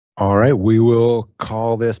All right, we will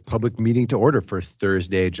call this public meeting to order for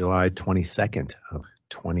Thursday, July 22nd of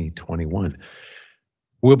 2021.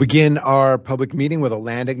 We'll begin our public meeting with a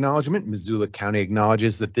land acknowledgement. Missoula County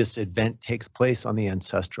acknowledges that this event takes place on the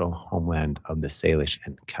ancestral homeland of the Salish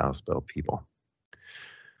and Kalispel people.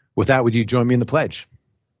 With that, would you join me in the pledge?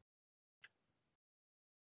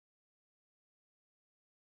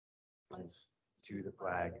 To the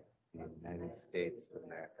flag of the United States of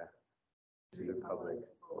America, to the republic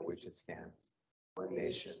for which it stands, one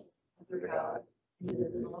nation, under God,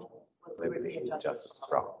 indivisible, with liberty and justice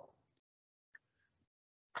for all.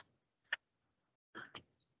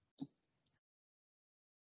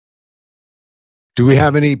 Do we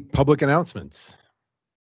have any public announcements?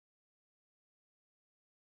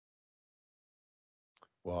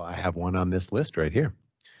 Well, I have one on this list right here.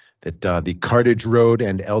 That the Cartage Road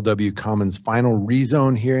and LW Commons final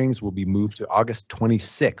rezone hearings will be moved to August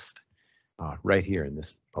 26th, right here in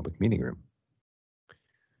this public meeting room.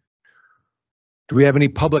 Do we have any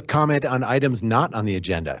public comment on items not on the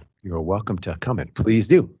agenda? You're welcome to comment. Please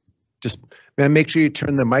do. Just make sure you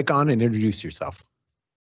turn the mic on and introduce yourself.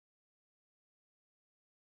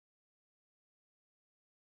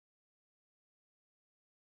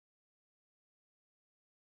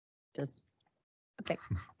 Okay.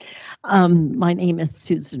 My name is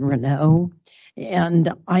Susan Renault,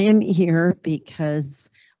 and I am here because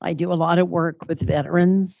I do a lot of work with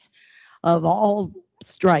veterans of all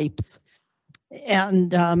stripes.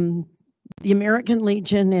 And the American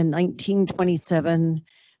Legion in 1927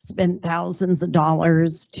 spent thousands of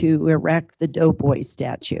dollars to erect the Doughboy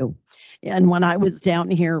statue. And when I was down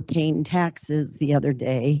here paying taxes the other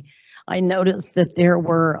day, I noticed that there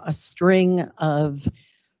were a string of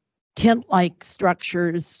tent-like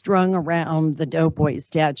structures strung around the Doughboy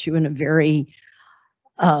statue in a very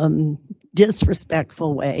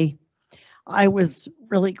disrespectful way. I was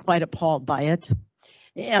really quite appalled by it.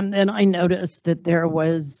 And then I noticed that there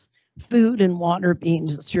was food and water being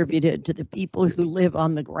distributed to the people who live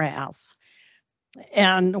on the grass.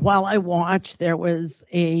 And while I watched, there was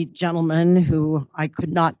a gentleman who I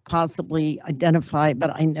could not possibly identify,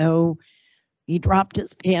 but I know he dropped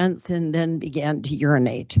his pants and then began to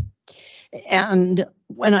urinate. And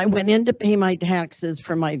when I went in to pay my taxes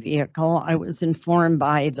for my vehicle, I was informed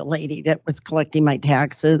by the lady that was collecting my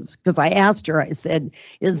taxes, because I asked her, I said,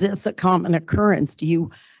 is this a common occurrence? Do you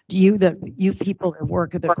people that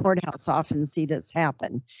work at the courthouse often see this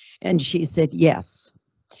happen? And she said, yes.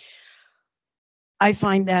 I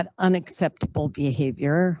find that unacceptable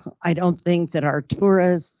behavior. I don't think that our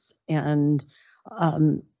tourists and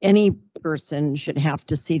any person should have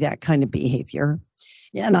to see that kind of behavior.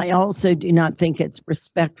 And I also do not think it's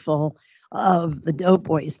respectful of the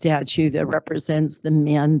Doughboy statue that represents the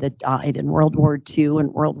men that died in World War II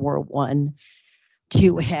and World War I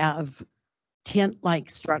to have tent-like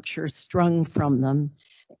structures strung from them.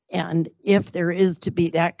 And if there is to be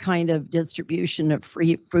that kind of distribution of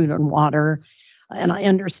free food and water, and I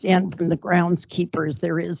understand from the groundskeepers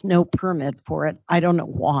there is no permit for it, I don't know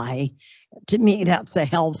why. To me, that's a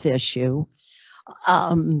health issue.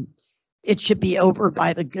 It should be over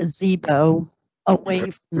by the gazebo,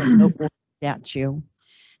 away from the Doughboy statue.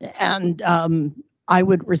 And I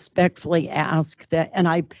would respectfully ask that, and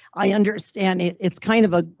I understand it's kind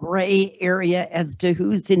of a gray area as to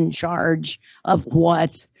who's in charge of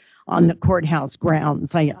what on the courthouse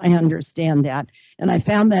grounds. I understand that. And I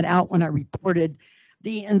found that out when I reported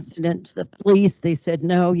the incident to the police. They said,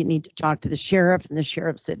 no, you need to talk to the sheriff. And the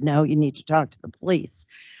sheriff said, no, you need to talk to the police.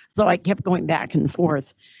 So I kept going back and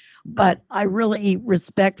forth. But I really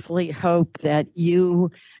respectfully hope that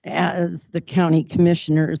you, as the county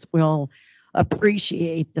commissioners, will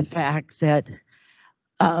appreciate the fact that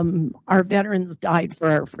our veterans died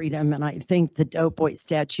for our freedom. And I think the Doughboy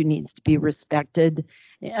statue needs to be respected.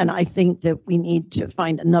 And I think that we need to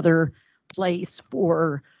find another place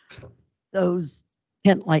for those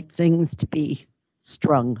tent-like things to be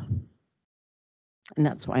strung. And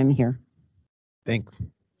that's why I'm here. Thanks.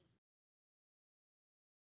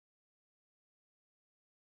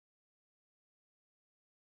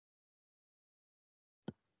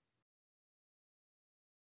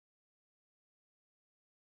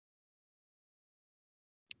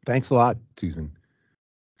 Thanks a lot, Susan.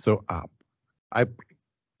 So from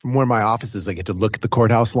one of my offices, I get to look at the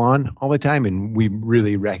courthouse lawn all the time, and we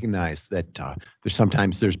really recognize that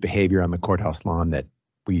there's behavior on the courthouse lawn that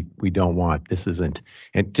we don't want. This isn't,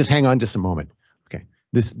 and just hang on just a moment. Okay,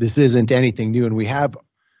 this isn't anything new, and we have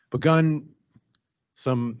begun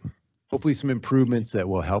hopefully some improvements that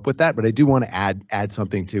will help with that. But I do want to add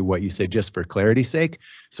something to what you said, just for clarity's sake.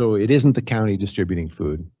 So it isn't the county distributing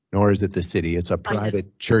food. nor is it the city. It's a I know.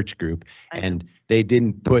 private church group, I know. and they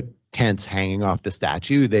didn't put tents hanging off the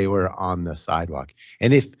statue. They were on the sidewalk.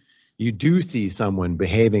 And if you do see someone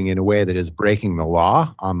behaving in a way that is breaking the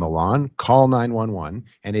law on the lawn, call 911.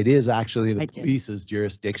 And it is actually the police's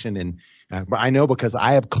jurisdiction. And I know because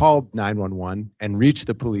I have called 911 and reached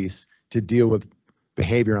the police to deal with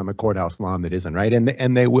behavior on the courthouse lawn that isn't right.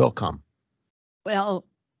 And they will come. Well,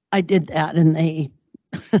 I did that and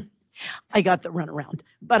I got the runaround,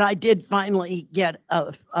 but I did finally get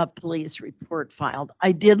a police report filed.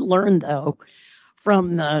 I did learn, though,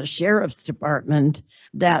 from the sheriff's department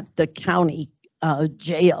that the county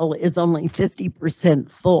jail is only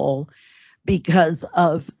 50% full because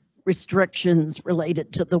of restrictions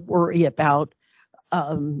related to the worry about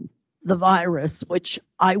the virus, which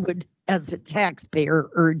I would, as a taxpayer,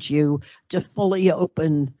 urge you to fully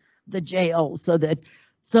open the jail so that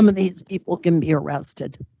some of these people can be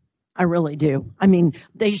arrested. I really do. I mean,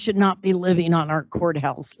 they should not be living on our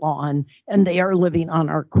courthouse lawn, and they are living on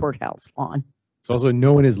our courthouse lawn. So also,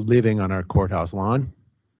 no one is living on our courthouse lawn.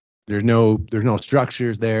 There's no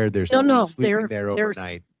structures there. There's no sleeping there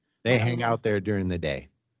overnight. They hang out there during the day.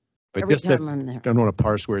 But every just time I'm there. Don't want to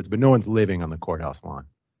parse words, but no one's living on the courthouse lawn.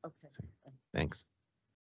 Okay. Thanks.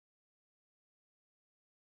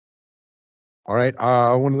 All right.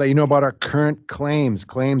 I want to let you know about our current claims.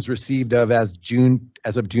 Claims received as of June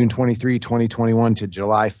 23, 2021 to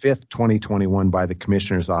July 5th, 2021 by the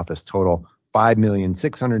Commissioner's Office total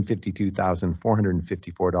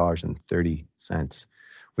 $5,652,454.30.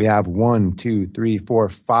 We have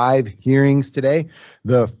 5 hearings today.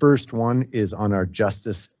 The first one is on our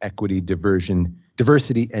Justice, Equity,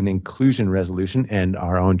 Diversity, and Inclusion Resolution, and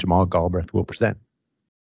our own Jamal Galbraith will present.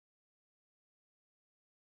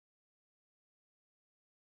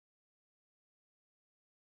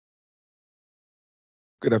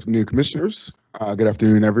 Good afternoon, Commissioners. Good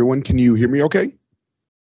afternoon, everyone. Can you hear me okay? I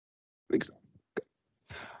think so.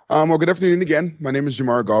 Well, good afternoon again. My name is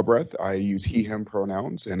Jamar Galbraith. I use he, him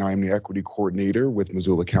pronouns, and I'm the Equity Coordinator with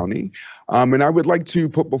Missoula County. And I would like to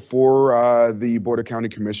put before the Board of County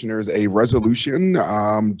Commissioners a resolution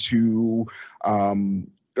to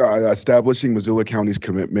establishing Missoula County's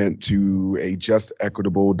commitment to a just,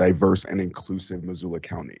 equitable, diverse, and inclusive Missoula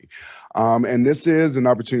County. And this is an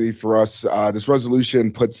opportunity for us. This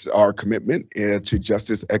resolution puts our commitment to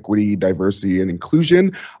justice, equity, diversity, and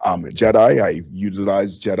inclusion. JEDI, I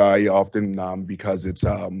utilize JEDI often because it's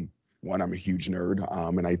one, I'm a huge nerd,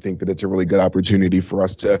 and I think that it's a really good opportunity for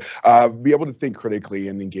us to be able to think critically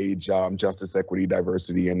and engage justice, equity,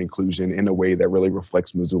 diversity, and inclusion in a way that really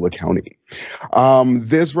reflects Missoula County.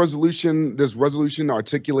 This resolution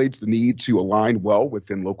articulates the need to align well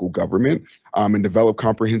within local government and develop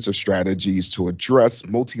comprehensive strategies to address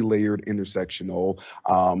multi-layered intersectional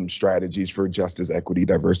strategies for justice, equity,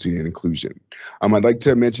 diversity, and inclusion. I'd like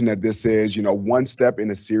to mention that this is, one step in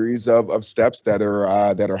a series of steps that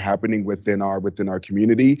are happening within our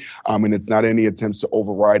community, and it's not any attempts to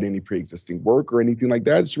override any pre-existing work or anything like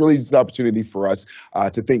that. It's really just an opportunity for us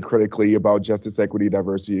to think critically about justice, equity,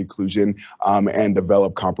 diversity, inclusion, and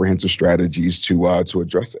develop comprehensive strategies to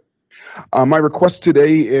address it. My request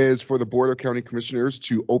today is for the Board of County Commissioners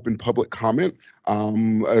to open public comment,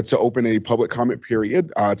 to open a public comment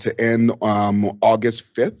period to end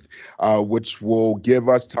August 5th, which will give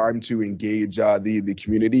us time to engage the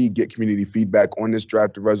community, get community feedback on this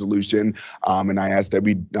draft resolution. And I ask that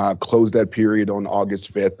we close that period on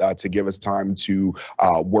August 5th to give us time to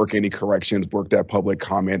work any corrections, work that public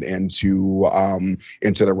comment into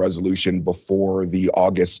the resolution before the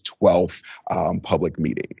August 12th public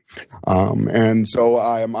meeting. And so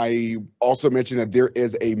I also mentioned that there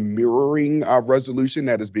is a mirroring resolution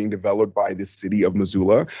that is being developed by the city of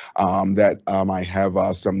Missoula that I have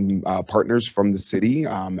some partners from the city,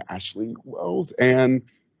 Ashley Wells, and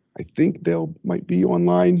I think they'll might be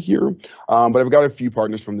online here. But I've got a few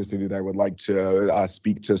partners from the city that I would like to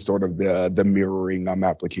speak to sort of the mirroring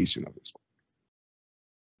application of this.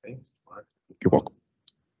 Thanks, Mark. You're welcome.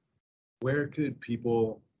 Where could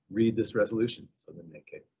people read this resolution so that they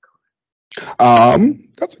can?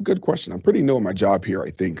 That's a good question. I'm pretty new at my job here,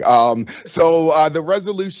 I think. So the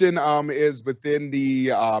resolution is within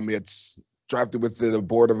the it's drafted with the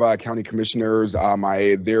Board of County Commissioners.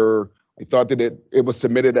 I thought that it was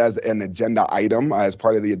submitted as an agenda item, as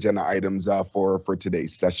part of the agenda items for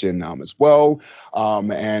today's session as well.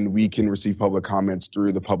 And we can receive public comments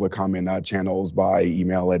through the public comment channels by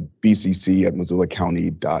email at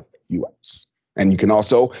bcc@missoulacounty.us. And you can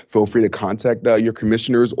also feel free to contact your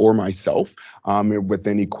commissioners or myself with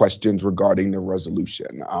any questions regarding the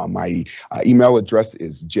resolution. My email address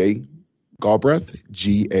is jgalbraith,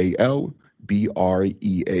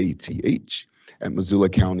 BREATH at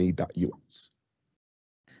MissoulaCounty.us.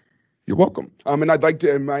 You're welcome. And I'd like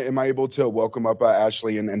to, am I able to welcome up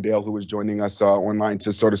Ashley and Dale, who is joining us online,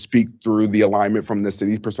 to sort of speak through the alignment from the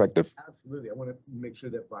city's perspective? Absolutely. I want to make sure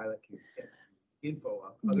that Violet can get info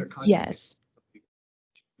of other Yes.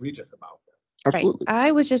 reach us about this. Absolutely. Right.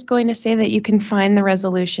 I was just going to say that you can find the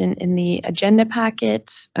resolution in the agenda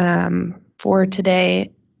packet for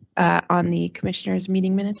today on the Commissioners'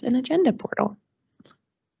 meeting minutes and agenda portal.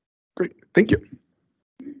 Great. Thank you.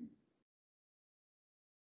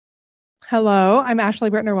 Hello, I'm Ashley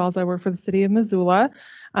Brittner Wells. I work for the City of Missoula.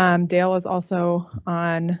 Dale is also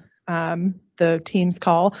on the Teams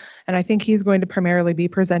call, and I think he's going to primarily be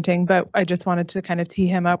presenting, but I just wanted to kind of tee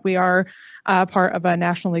him up. We are part of a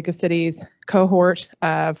National League of Cities cohort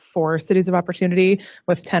for Cities of Opportunity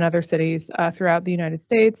with 10 other cities throughout the United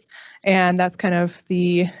States. And that's kind of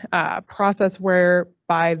the process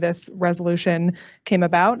whereby this resolution came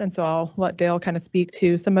about. And so I'll let Dale kind of speak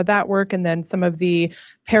to some of that work and then some of the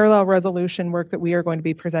parallel resolution work that we are going to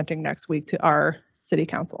be presenting next week to our City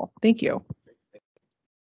Council. Thank you.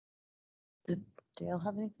 Did Dale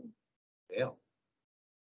have anything? Dale.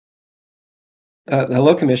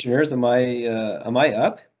 Hello, commissioners. Am I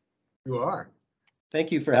up? You are.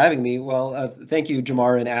 Thank you for having me. Well, thank you,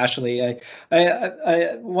 Jamar and Ashley.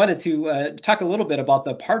 I wanted to talk a little bit about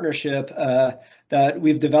the partnership that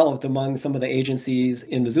we've developed among some of the agencies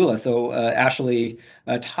in Missoula. So Ashley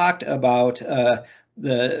talked about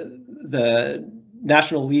the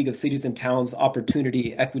National League of Cities and Towns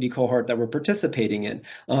Opportunity Equity Cohort that we're participating in,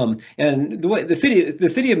 and the way the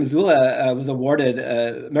city of Missoula was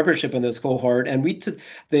awarded membership in this cohort, and we took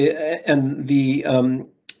the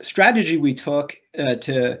strategy we took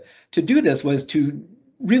to do this was to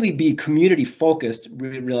really be community focused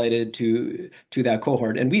related to that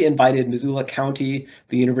cohort. And we invited Missoula County,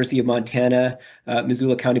 the University of Montana,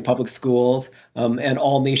 Missoula County Public Schools, and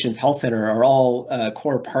All Nations Health Center are all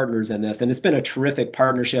core partners in this. And it's been a terrific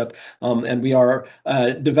partnership. And we are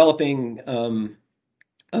developing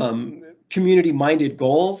community-minded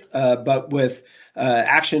goals, but with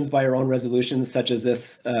actions by our own resolutions, such as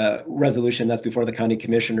this resolution that's before the county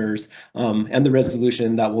commissioners, and the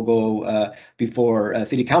resolution that will go before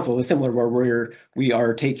City Council is similar, where we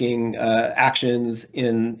are taking actions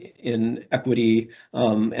in equity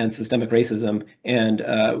and systemic racism, and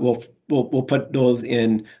we'll put those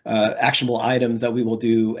in actionable items that we will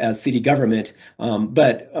do as city government.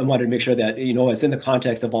 But I wanted to make sure that it's in the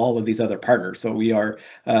context of all of these other partners. So we are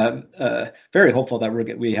very hopeful that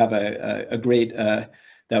we have a great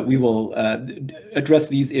that we will address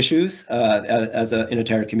these issues as an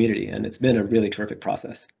entire community, and it's been a really terrific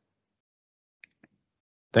process.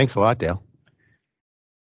 Thanks a lot, Dale.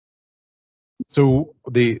 So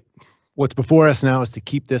what's before us now is to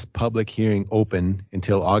keep this public hearing open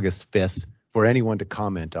until August 5th for anyone to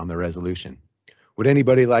comment on the resolution. Would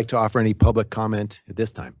anybody like to offer any public comment at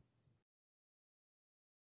this time?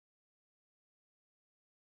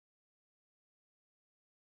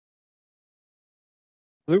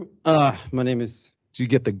 Hello, my name is. So you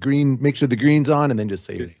get the green, make sure the green's on and then just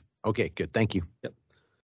say, Yes. Okay, good, thank you. Yep.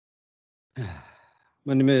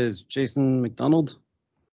 My name is Jason McDonald.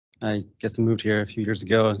 I guess I moved here a few years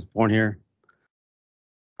ago. I was born here.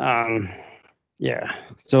 Yeah,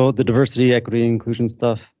 so the diversity, equity, inclusion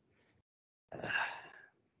stuff. I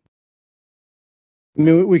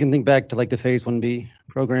mean, we can think back to like the Phase 1B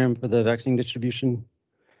program for the vaccine distribution.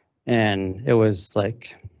 And it was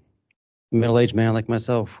like a middle-aged man like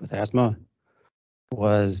myself with asthma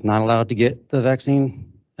was not allowed to get the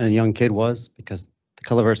vaccine, and a young kid was, because the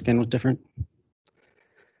color of our skin was different.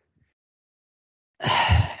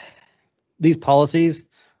 These policies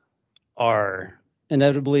are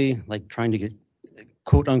inevitably like trying to get,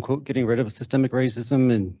 quote unquote, getting rid of systemic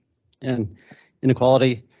racism and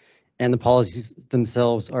inequality, and the policies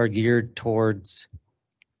themselves are geared towards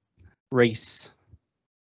race.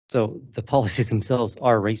 So the policies themselves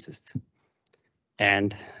are racist.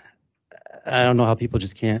 And I don't know how people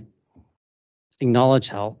just can't acknowledge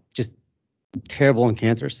how just terrible and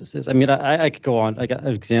cancerous this is. I mean, I could go on. I got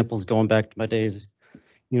examples going back to my days,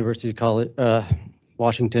 University College,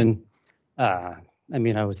 Washington. I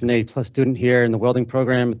mean, I was an A+ student here in the welding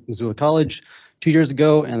program at Missoula College 2 years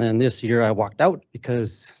ago, and then this year I walked out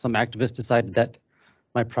because some activist decided that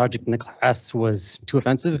my project in the class was too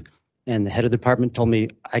offensive, and the head of the department told me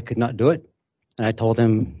I could not do it. And I told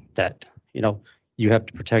him that, you have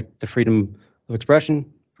to protect the freedom of expression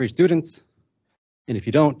for your students, and if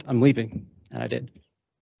you don't, I'm leaving. And I did,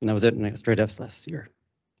 and that was it. And I got straight Fs last year.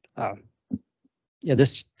 Yeah,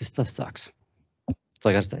 this stuff sucks. That's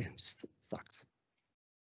all I gotta say. It just sucks.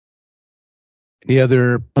 Any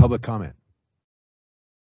other public comment?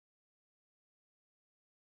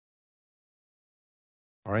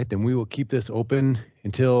 All right, then we will keep this open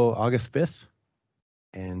until August 5th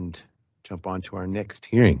and jump on to our next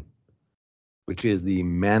hearing, which is the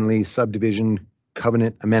Manly Subdivision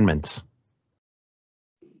Covenant Amendments.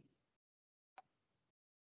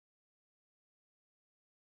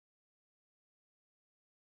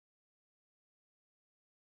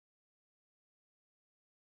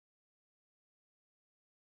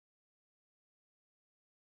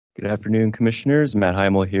 Good afternoon, Commissioners. Matt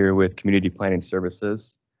Heimel here with Community Planning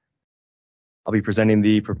Services. I'll be presenting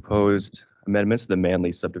the proposed amendments to the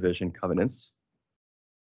Manly Subdivision Covenants.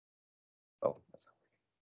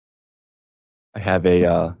 I have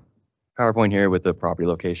a PowerPoint here with the property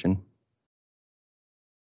location.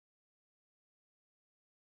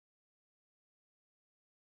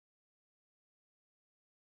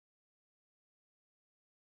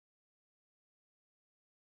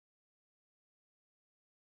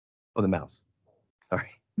 Oh, the mouse.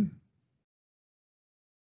 Sorry.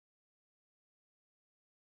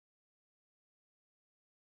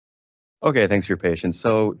 Okay, thanks for your patience.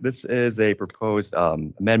 So this is a proposed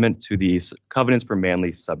amendment to the covenants for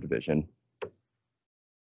Manly Subdivision.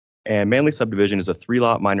 And Manly Subdivision is a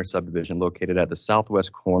 3-lot minor subdivision located at the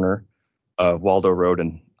southwest corner of Waldo Road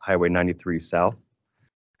and Highway 93 South.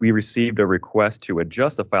 We received a request to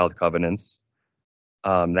adjust the filed covenants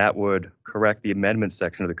that would correct the amendment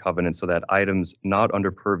section of the covenant so that items not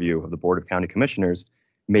under purview of the Board of County Commissioners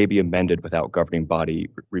may be amended without governing body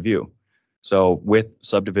review. So with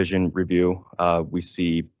subdivision review, we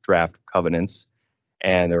see draft covenants,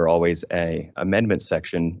 and there are always an amendment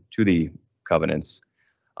section to the covenants.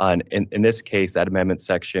 In this case, that amendment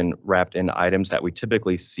section wrapped in items that we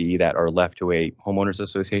typically see that are left to a homeowners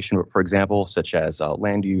association, for example, such as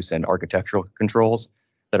land use and architectural controls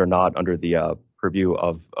that are not under the purview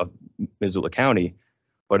of Missoula County.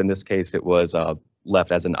 But in this case, it was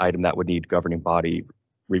left as an item that would need governing body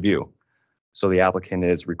review. So the applicant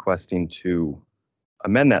is requesting to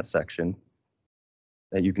amend that section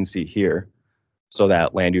that you can see here so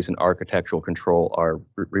that land use and architectural control are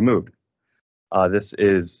removed. This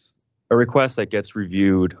is a request that gets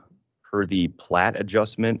reviewed per the plat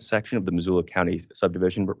adjustment section of the Missoula County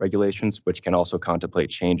subdivision regulations, which can also contemplate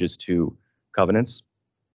changes to covenants.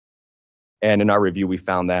 And in our review, we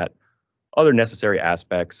found that other necessary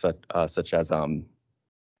aspects such as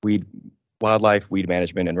wildlife, weed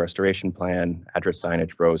management and restoration plan, address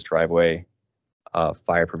signage, roads, driveway,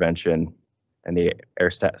 fire prevention, and the air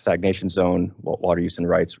stagnation zone, water use and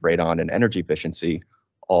rights, radon, and energy efficiency,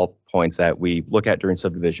 all points that we look at during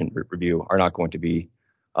subdivision review are not going to be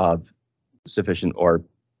sufficient or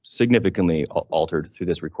significantly altered through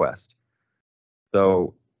this request.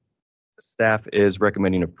 So staff is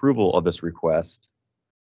recommending approval of this request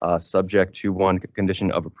subject to one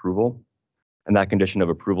condition of approval. And that condition of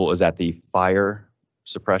approval is that the fire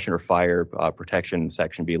suppression or fire protection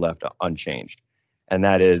section be left unchanged. And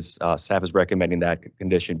that is, staff is recommending that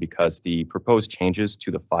condition because the proposed changes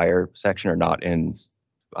to the fire section are not in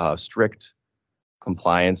strict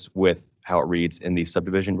compliance with how it reads in the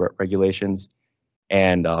subdivision regulations.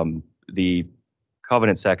 And the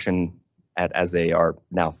covenant section, as they are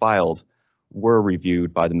now filed, were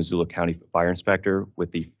reviewed by the Missoula County Fire Inspector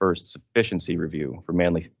with the first sufficiency review for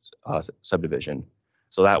Manly subdivision.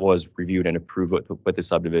 So that was reviewed and approved with the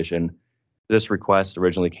subdivision. This request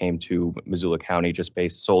originally came to Missoula County just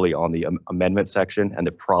based solely on the amendment section and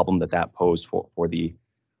the problem that posed for the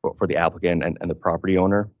applicant and the property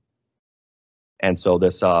owner. And so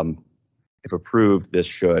this, if approved, this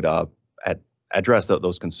should address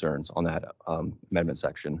those concerns on that amendment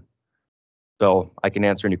section. So I can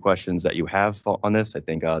answer any questions that you have on this. I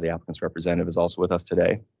think the applicant's representative is also with us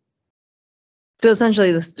today. So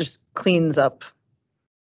essentially this just cleans up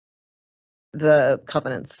the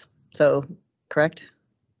covenants. So correct?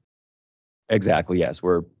 Exactly, yes.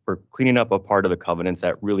 We're cleaning up a part of the covenants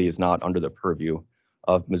that really is not under the purview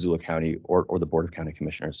of Missoula County or the Board of County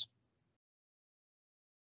Commissioners.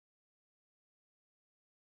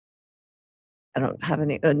 I don't have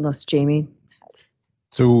any, unless Jamie.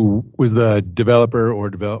 So was the developer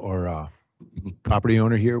or property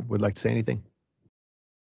owner here would like to say anything?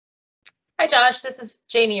 Hi, Josh. This is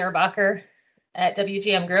Jamie Erbacher at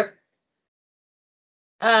WGM Group.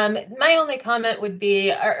 My only comment would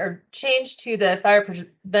be our change to the fire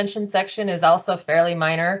prevention section is also fairly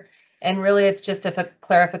minor, and really it's just a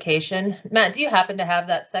clarification. Matt, do you happen to have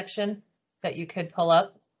that section that you could pull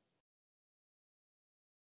up?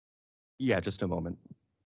 Yeah, just a moment.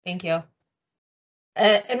 Thank you.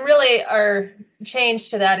 And really our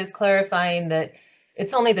change to that is clarifying that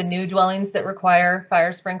it's only the new dwellings that require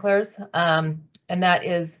fire sprinklers. And that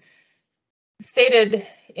is stated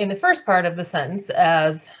in the first part of the sentence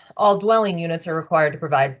as all dwelling units are required to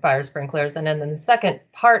provide fire sprinklers. And then in the second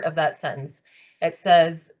part of that sentence, it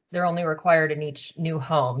says they're only required in each new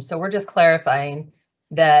home. So we're just clarifying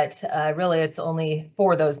that really it's only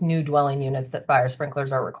for those new dwelling units that fire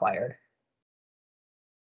sprinklers are required.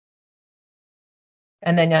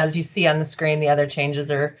 And then as you see on the screen, the other changes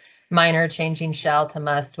are minor, changing shall to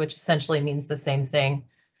must, which essentially means the same thing,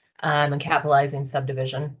 and capitalizing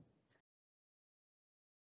subdivision.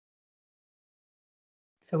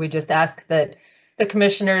 So we just ask that the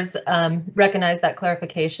commissioners recognize that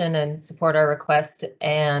clarification and support our request,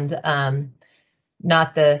 and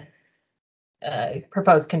not the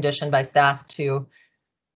proposed condition by staff to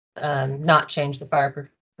not change the fire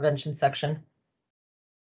prevention section.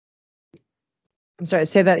 I'm sorry,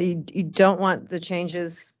 say that you don't want the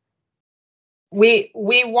changes. We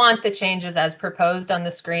want the changes as proposed on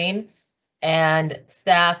the screen, and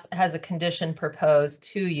staff has a condition proposed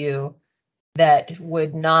to you that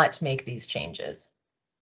would not make these changes.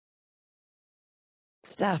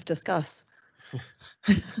 Staff, discuss.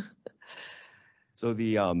 So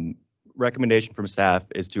the recommendation from staff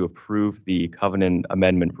is to approve the covenant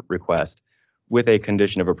amendment request with a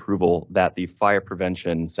condition of approval that the fire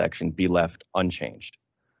prevention section be left unchanged.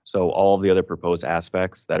 So all of the other proposed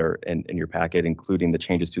aspects that are in your packet, including the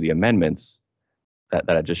changes to the amendments that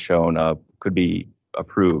I just shown, could be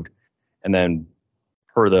approved. And then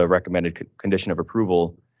per the recommended condition of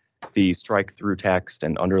approval, the strike through text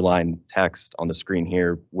and underline text on the screen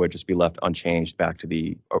here would just be left unchanged back to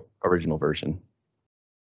the original version.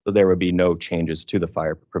 So there would be no changes to the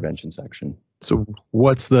fire prevention section. So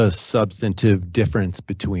what's the substantive difference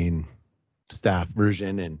between staff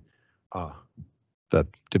version and the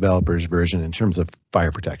developer's version in terms of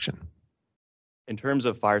fire protection? In terms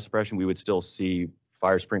of fire suppression, we would still see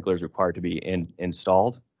fire sprinklers required to be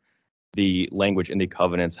installed. The language in the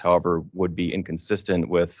covenants, however, would be inconsistent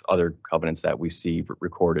with other covenants that we see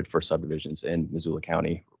recorded for subdivisions in Missoula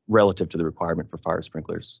County relative to the requirement for fire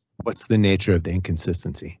sprinklers. What's the nature of the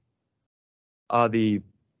inconsistency? The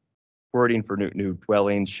wording for new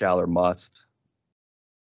dwellings, shall or must.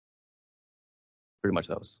 Pretty much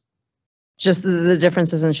those. Just the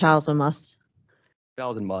differences in shalls and musts.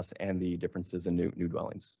 Shalls and musts, and the differences in new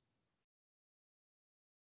dwellings.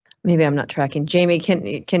 Maybe I'm not tracking. Jamie,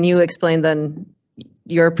 can you explain then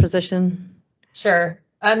your position? Sure.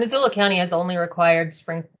 Missoula County has only required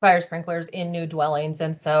fire sprinklers in new dwellings,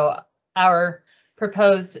 and so our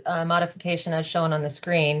proposed modification as shown on the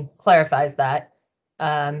screen clarifies that.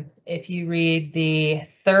 If you read the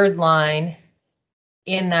third line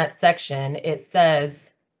in that section, it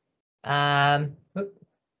says, let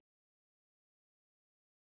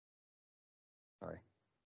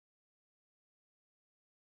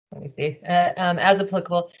me see, as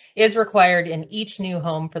applicable, is required in each new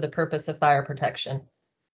home for the purpose of fire protection.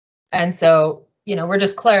 And so, you know, we're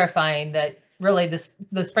just clarifying that really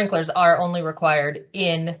the sprinklers are only required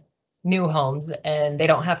in new homes, and they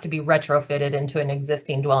don't have to be retrofitted into an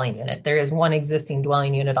existing dwelling unit. There is one existing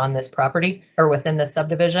dwelling unit on this property or within this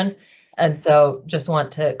subdivision. And so just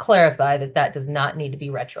want to clarify that that does not need to be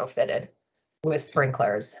retrofitted with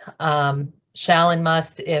sprinklers. Shall and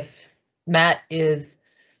must, if Matt is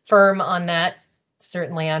firm on that,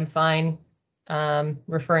 certainly I'm fine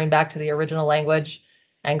referring back to the original language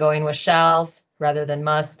and going with shalls rather than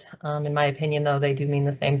must. In my opinion, though, they do mean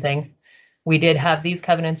the same thing. We did have these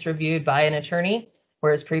covenants reviewed by an attorney,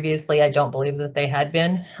 whereas previously I don't believe that they had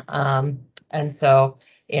been. And so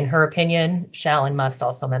in her opinion, shall and must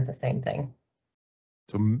also meant the same thing.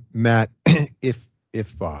 So Matt, if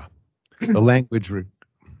the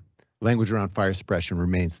language around fire suppression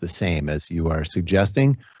remains the same as you are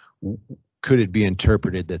suggesting, could it be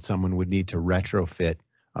interpreted that someone would need to retrofit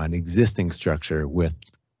an existing structure with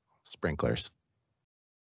sprinklers?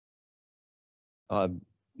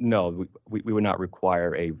 No, we would not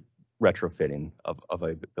require a retrofitting of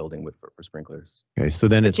a building for sprinklers. Okay, so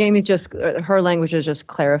then it's Jamie, just her language is just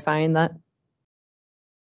clarifying that.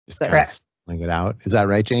 just kind of spelling it out. Is that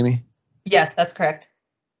right, Jamie? Yes, that's correct.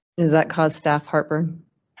 Does that cause staff heartburn?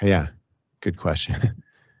 Yeah, good question.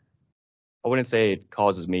 I wouldn't say it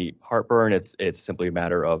causes me heartburn. It's simply a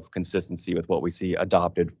matter of consistency with what we see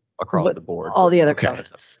adopted across the board. All the other Okay.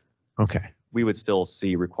 covenants. Okay. We would still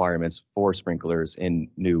see requirements for sprinklers in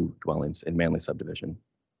new dwellings in Manley subdivision.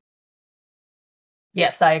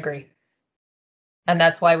 Yes, I agree. And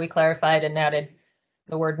that's why we clarified and added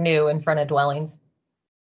the word new in front of dwellings.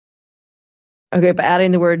 Okay, but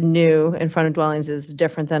adding the word new in front of dwellings is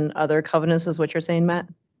different than other covenants, is what you're saying, Matt?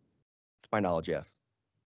 To my knowledge, yes.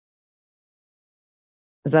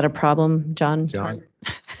 Is that a problem, John? John?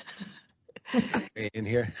 In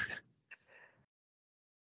here?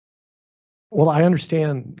 Well, I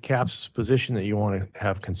understand CAP's position that you want to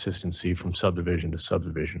have consistency from subdivision to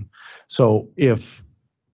subdivision. So if,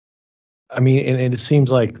 I mean, and it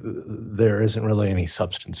seems like there isn't really any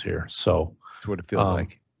substance here. So That's what it feels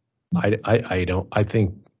like. I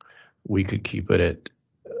think we could keep it at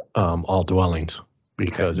all dwellings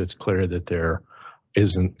because it's clear that there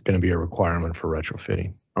isn't going to be a requirement for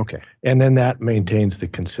retrofitting. Okay, And then that maintains the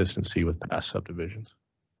consistency with past subdivisions.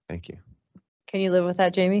 thank you. Can you live with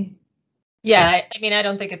that, Jamie? Yeah, I mean, I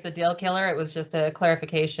don't think it's a deal killer. It was just a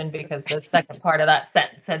clarification because the second part of that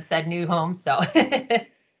sentence had said new home, so. Okay,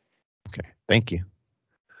 thank you.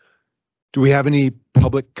 Do we have any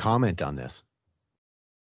public comment on this?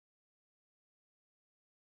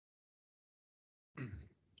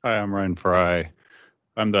 Hi, I'm Ryan Fry.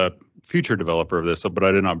 I'm the future developer of this, but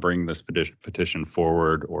I did not bring this petition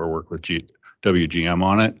forward or work with WGM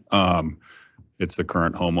on it. It's the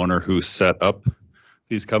current homeowner who set up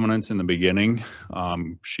these covenants in the beginning.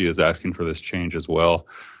 She is asking for this change as well.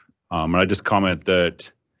 And I just comment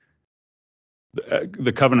that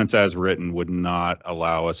the covenants as written would not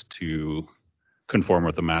allow us to conform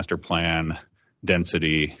with the master plan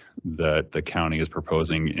density that the county is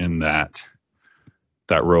proposing in that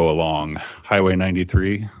row along Highway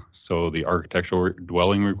 93. So the architectural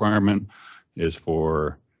dwelling requirement is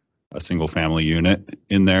for a single family unit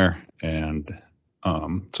in there. And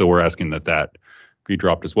so we're asking that be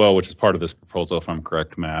dropped as well, which is part of this proposal, if I'm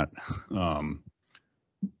correct, Matt.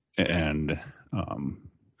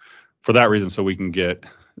 For that reason, so we can get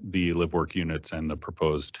the live work units and the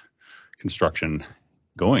proposed construction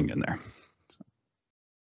going in there.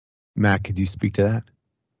 Matt, could you speak to that?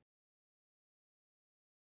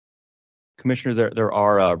 Commissioners, there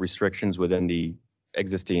are restrictions within the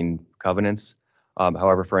existing covenants.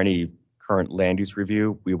 However, for any current land use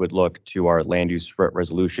review, we would look to our land use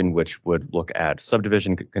resolution, which would look at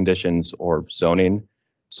subdivision conditions or zoning.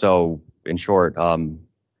 So in short,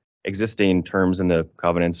 existing terms in the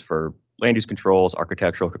covenants for land use controls,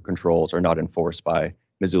 architectural controls are not enforced by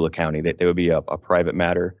Missoula County. They would be a private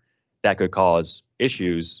matter that could cause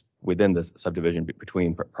issues within the subdivision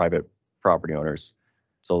between private property owners.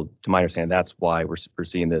 So to my understanding, that's why we're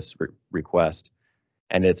seeing this request.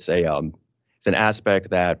 And it's an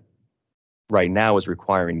aspect that right now is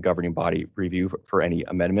requiring governing body review for any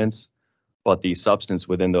amendments, but the substance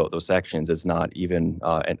within those sections is not even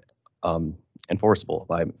enforceable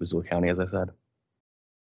by Missoula County, as I said.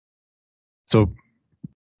 So,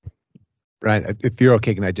 Ryan, if you're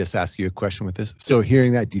okay, can I just ask you a question with this? So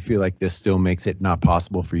hearing that, do you feel like this still makes it not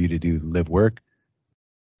possible for you to do live work?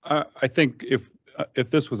 I think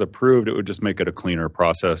if this was approved, it would just make it a cleaner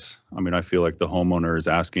process. I mean, I feel like the homeowner is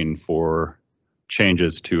asking for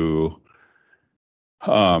changes to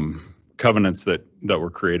covenants that were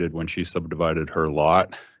created when she subdivided her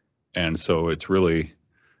lot. And so it's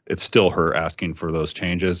still her asking for those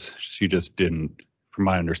changes. She just didn't, from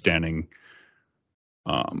my understanding,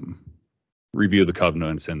 review the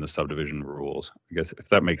covenants and the subdivision rules, I guess, if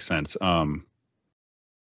that makes sense.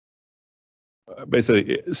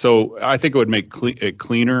 Basically, so I think it would make it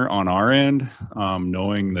cleaner on our end,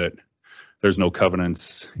 knowing that there's no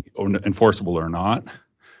covenants, enforceable or not,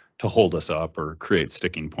 to hold us up or create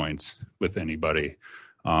sticking points with anybody.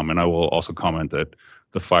 And I will also comment that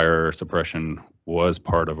the fire suppression was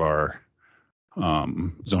part of our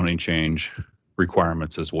zoning change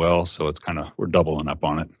requirements as well. So it's we're doubling up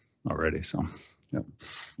on it already. So, yep.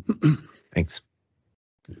 Thanks.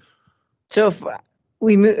 So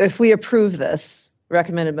if we approve this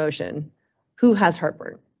recommended motion, who has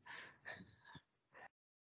heartburn?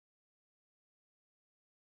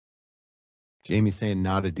 Jamie's saying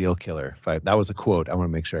not a deal killer. That was a quote. I want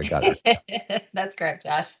to make sure I got it. That's correct,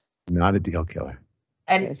 Josh. Not a deal killer.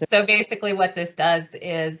 And so basically what this does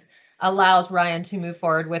is allows Ryan to move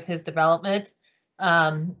forward with his development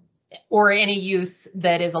or any use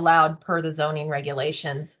that is allowed per the zoning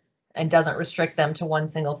regulations and doesn't restrict them to one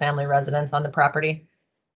single family residence on the property.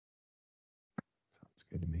 Sounds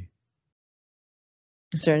good to me.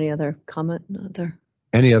 Is there any other comment? No, there.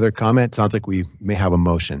 Any other comment? Sounds like we may have a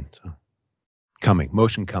motion. So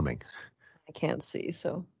motion coming. I can't see,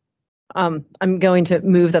 so. I'm going to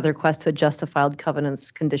move that the request to adjust the filed covenants,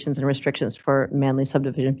 conditions, and restrictions for Manley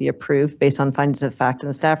subdivision be approved based on findings of fact in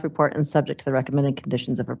the staff report and subject to the recommended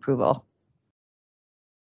conditions of approval.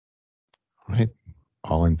 All right.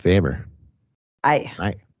 All in favor? Aye.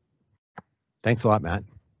 Aye. Thanks a lot, Matt.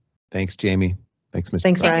 Thanks, Jamie. Thanks, Mr.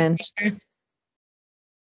 Thanks, Clark. Ryan. Commissioners.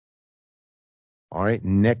 All right,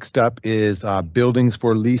 next up is buildings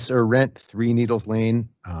for lease or rent, 3 Needles Lane.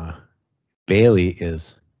 Bailey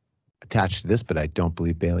is attached to this, but I don't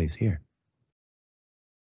believe Bailey's here.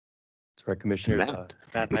 That's right, Commissioner. Matt.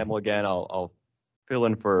 Matt Hamel again. I'll fill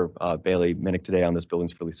in for Bailey Minnick today on this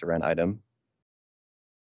buildings for lease or rent item.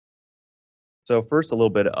 So first, a little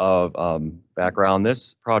bit of background.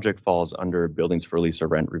 This project falls under buildings for lease or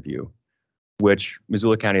rent review, which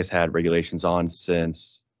Missoula County has had regulations on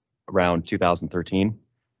since around 2013.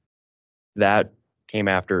 That came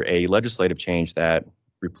after a legislative change that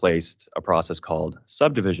replaced a process called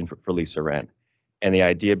subdivision for lease or rent. And the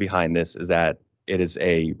idea behind this is that it is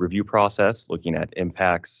a review process looking at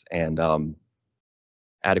impacts and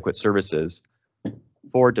adequate services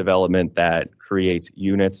for development that creates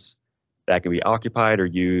units that can be occupied or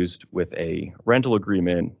used with a rental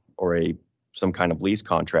agreement or some kind of lease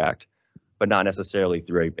contract, but not necessarily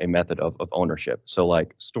through a method of ownership. So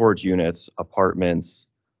like storage units, apartments,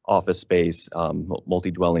 office space,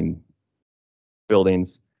 multi-dwelling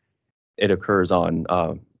buildings. It occurs on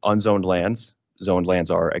unzoned lands. Zoned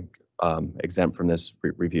lands are exempt from this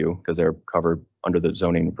review because they're covered under the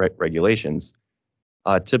zoning regulations.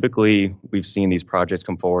 Typically, we've seen these projects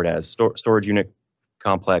come forward as storage unit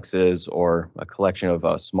complexes or a collection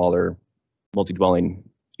of smaller multi-dwelling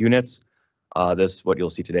units. What you'll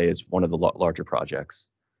see today is one of the larger projects.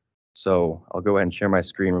 So I'll go ahead and share my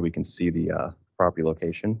screen where we can see the property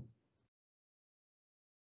location.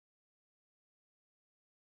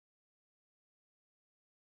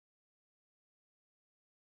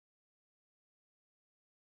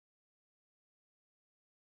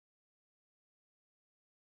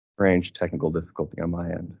 Strange technical difficulty on my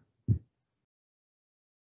end.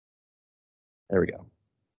 There we go.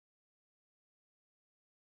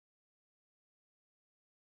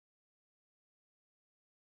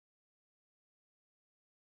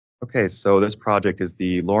 Okay, so this project is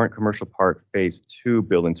the Lawrence Commercial Park Phase 2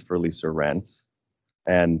 buildings for lease or rent.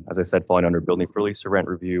 And as I said, falling under building for lease or rent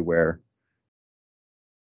review, where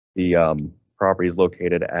the property is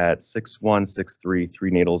located at 6163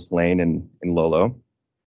 3 Needles Lane in Lolo.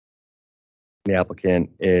 The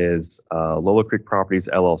applicant is Lolo Creek Properties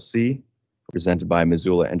LLC, presented by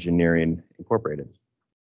Missoula Engineering Incorporated.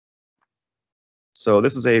 So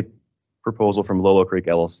this is a proposal from Lolo Creek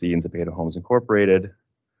LLC and Zepeda Homes Incorporated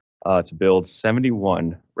to build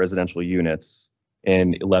 71 residential units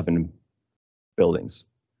in 11 buildings.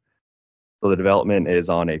 So the development is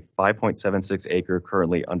on a 5.76 acre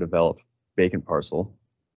currently undeveloped vacant parcel.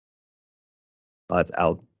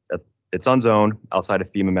 It's unzoned, outside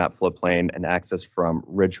of FEMA map floodplain, and access from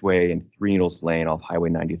Ridgeway and 3 Needles Lane off Highway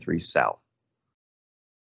 93 South.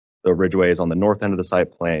 The Ridgeway is on the north end of the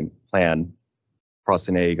site plan,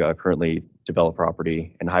 crossing a currently developed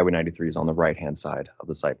property, and Highway 93 is on the right-hand side of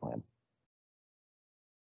the site plan.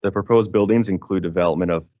 The proposed buildings include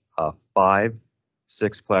development of 5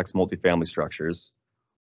 6-plex multifamily structures,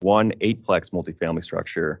 1 8-plex multifamily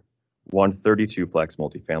structure, 1 32-plex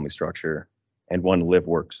multifamily structure, and 1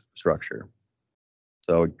 live-works structure.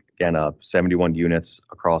 So again, 71 units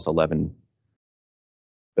across 11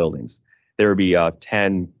 buildings. There would be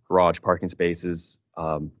 10 garage parking spaces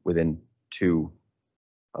within 2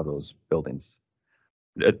 of those buildings.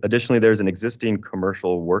 Additionally, there's an existing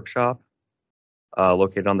commercial workshop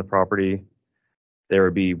located on the property. There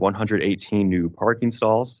would be 118 new parking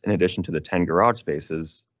stalls in addition to the 10 garage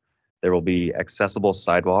spaces. There will be accessible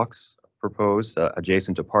sidewalks proposed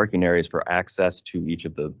adjacent to parking areas for access to each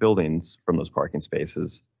of the buildings from those parking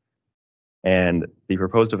spaces. And the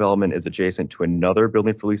proposed development is adjacent to another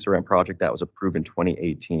building for lease or rent project that was approved in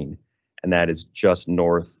 2018. And that is just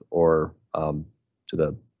north or to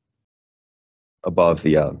the above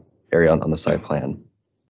the area on the site plan.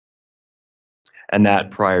 And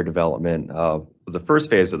that prior development was the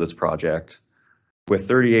first phase of this project with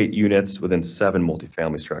 38 units within 7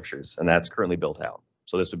 multifamily structures, and that's currently built out.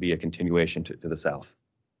 So this would be a continuation to the south.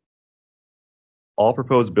 All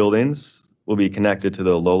proposed buildings will be connected to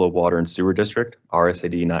the Lolo Water and Sewer District,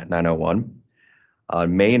 RSAD 901.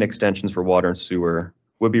 Main extensions for water and sewer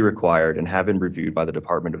would be required and have been reviewed by the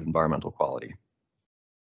Department of Environmental Quality.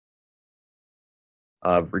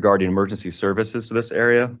 Regarding emergency services to this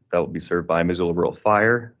area, that will be served by Missoula Rural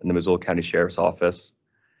Fire and the Missoula County Sheriff's Office.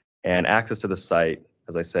 And access to the site,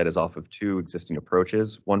 as I said, is off of 2 existing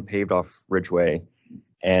approaches, one paved off Ridgeway,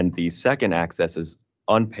 and the second access is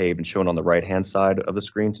unpaved and shown on the right-hand side of the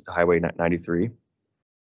screen to Highway 93.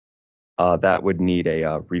 That would need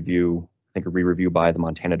a review, I think a re-review by the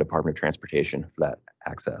Montana Department of Transportation for that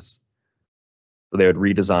access. So they would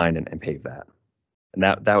redesign and pave that. And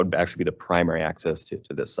that would actually be the primary access to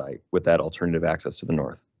this site with that alternative access to the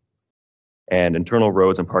north. and internal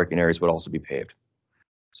roads and parking areas would also be paved.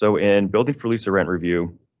 So in building for lease or rent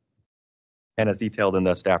review, and as detailed in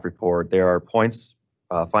the staff report, there are points,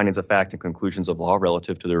 findings of fact, and conclusions of law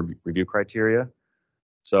relative to the review criteria.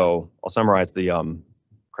 So I'll summarize the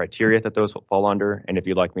criteria that those fall under, and if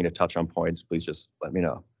you'd like me to touch on points, please just let me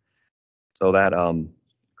know. So that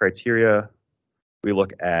criteria, we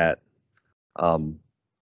look at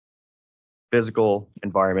physical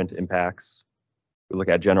environment impacts. We look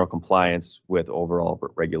at general compliance with overall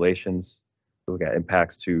regulations. We look at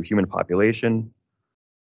impacts to human population,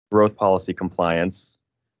 growth policy compliance.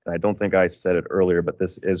 And I don't think I said it earlier, but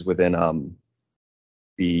this is within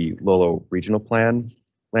the Lolo Regional Plan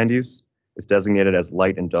land use. It's designated as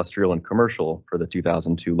light industrial and commercial for the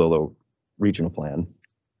 2002 Lolo Regional Plan.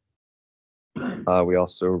 We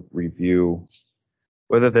also review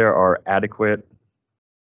whether there are adequate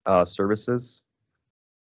services,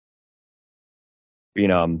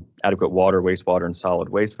 being adequate water, wastewater, and solid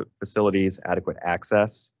waste facilities, adequate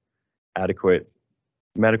access, adequate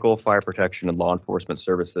medical, fire protection, and law enforcement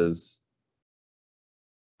services,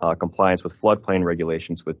 compliance with floodplain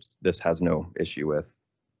regulations, which this has no issue with.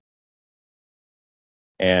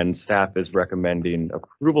 And staff is recommending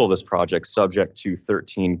approval of this project subject to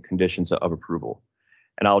 13 conditions of approval.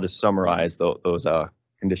 And I'll just summarize those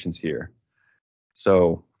conditions here.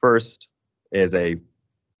 So first is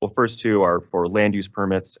first two are for land use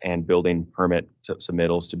permits and building permit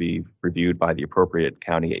submittals to be reviewed by the appropriate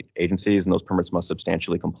county agencies, and those permits must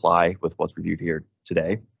substantially comply with what's reviewed here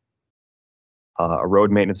today. A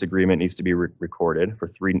road maintenance agreement needs to be recorded for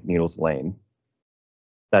 3 Needles Lane.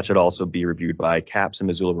 That should also be reviewed by CAPS and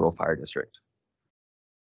Missoula Rural Fire District.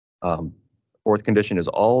 Fourth condition is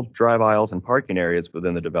all drive aisles and parking areas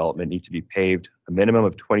within the development need to be paved a minimum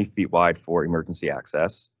of 20 feet wide for emergency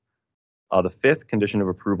access. The fifth condition of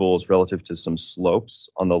approval is relative to some slopes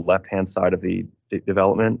on the left-hand side of the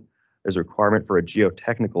development. There's a requirement for a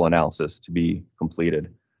geotechnical analysis to be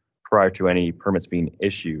completed prior to any permits being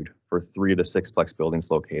issued for 3 of the 6-plex buildings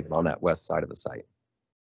located on that west side of the site.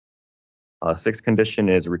 Sixth condition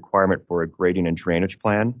is a requirement for a grading and drainage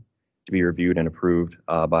plan to be reviewed and approved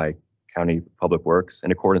by County Public Works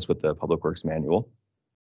in accordance with the Public Works Manual.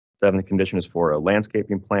 Seventh condition is for a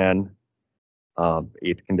landscaping plan.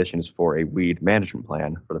 Eighth condition is for a weed management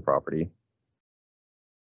plan for the property.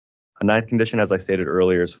 A ninth condition, as I stated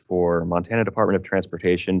earlier, is for Montana Department of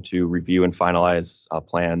Transportation to review and finalize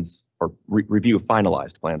plans, or review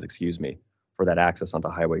finalized plans, excuse me, for that access onto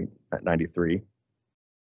Highway 93.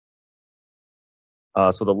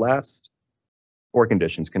 So the last 4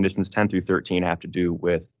 conditions, conditions 10 through 13, have to do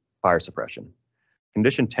with fire suppression.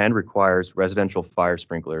 Condition 10 requires residential fire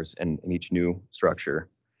sprinklers in each new structure,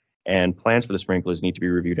 and plans for the sprinklers need to be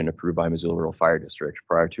reviewed and approved by Missoula Rural Fire District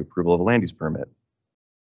prior to approval of a land use permit.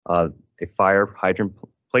 A fire hydrant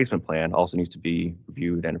placement plan also needs to be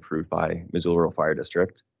reviewed and approved by Missoula Rural Fire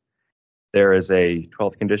District. There is a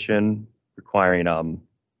 12th condition requiring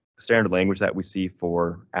standard language that we see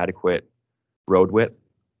for adequate road width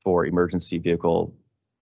for emergency vehicle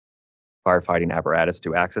firefighting apparatus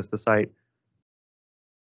to access the site.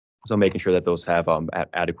 So making sure that those have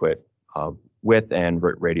adequate width and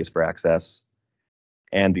radius for access.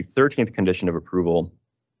 And the 13th condition of approval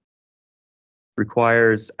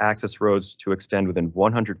requires access roads to extend within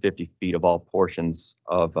 150 feet of all portions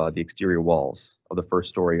of the exterior walls of the first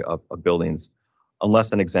story of buildings,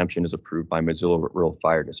 unless an exemption is approved by Missoula Rural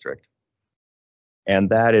Fire District. And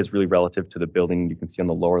that is really relative to the building you can see on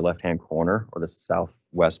the lower left-hand corner or the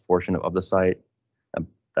southwest portion of the site.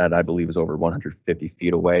 That I believe is over 150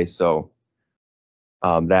 feet away. So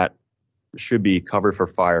that should be covered for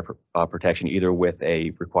fire protection, either with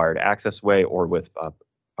a required access way or with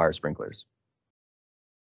fire sprinklers.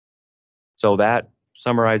 So that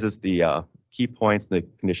summarizes the key points and the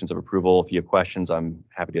conditions of approval. If you have questions, I'm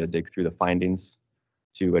happy to dig through the findings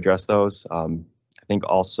to address those. I think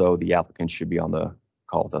also the applicant should be on the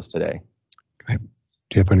call with us today. Okay.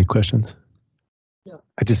 Do you have any questions? No.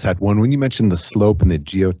 I just had one. When you mentioned the slope and the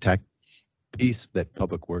geotech piece that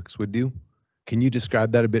Public Works would do, can you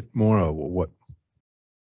describe that a bit more, or what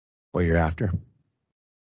you're after?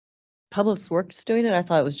 Public Works doing it? I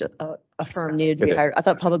thought it was just a firm needed to be hired. I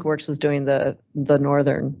thought Public Works was doing the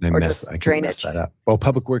northern or just drainage. That up. Well,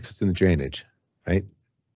 Public Works is doing the drainage, right?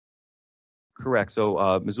 Correct.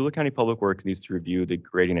 So Missoula County Public Works needs to review the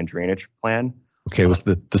grading and drainage plan. Okay, was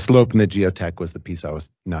the slope and the geotech was the piece I was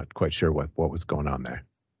not quite sure what was going on there.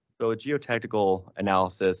 So a geotechnical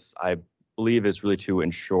analysis, I believe, is really to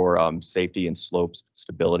ensure safety and slope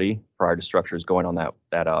stability prior to structures going on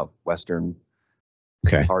that western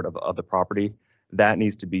part of the property. That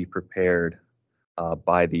needs to be prepared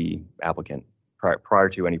by the applicant prior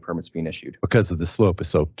to any permits being issued. Because of the slope is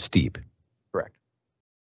so steep. Correct.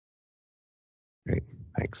 Great,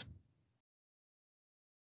 thanks.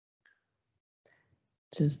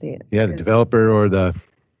 Just the. Yeah, the developer or the,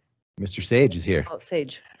 Mr. Sage is here. Oh,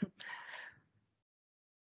 Sage.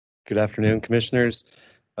 Good afternoon, commissioners.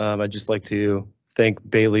 I'd just like to thank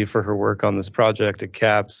Bailey for her work on this project at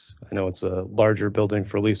CAPS. I know it's a larger building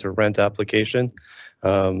for lease or rent application.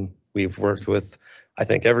 We've worked with, I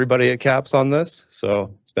think, everybody at CAPS on this,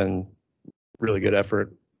 so it's been really good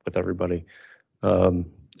effort with everybody.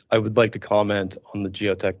 I would like to comment on the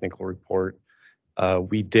geotechnical report.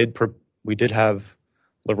 We did have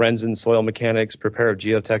Lorenzen Soil Mechanics prepare a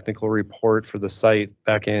geotechnical report for the site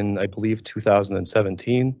back in, I believe,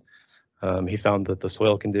 2017. He found that the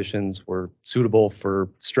soil conditions were suitable for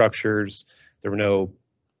structures. There were no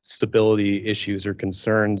stability issues or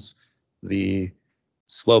concerns. The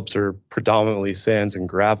slopes are predominantly sands and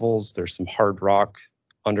gravels. There's some hard rock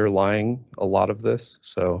underlying a lot of this.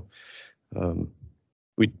 So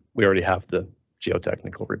we already have the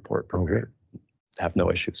geotechnical report prepared. Have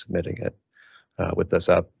no issue submitting it with this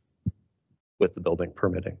up with the building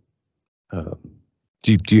permitting.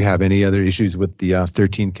 Do you have any other issues with the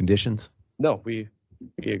 13 conditions? No, we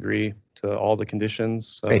agree to all the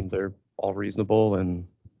conditions. They're all reasonable and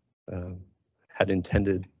had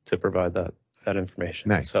intended to provide that information.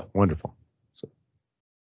 Nice, so wonderful. So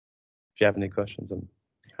if you have any questions, I'm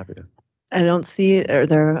happy to. I don't see, are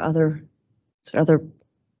there other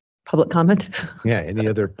public comment? Yeah, any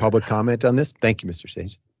other public comment on this? Thank you, Mr.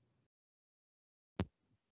 Sage.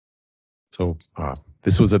 So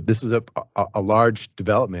this is a large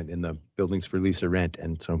development in the buildings for lease or rent,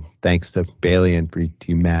 and so thanks to Bailey and to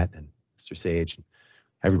you, Matt and Mr. Sage and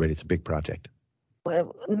everybody. It's a big project.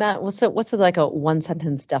 Well, Matt, what's like a one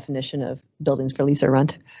sentence definition of buildings for lease or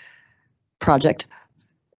rent project?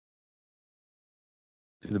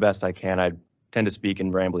 Do the best I can. I tend to speak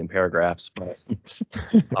in rambling paragraphs, but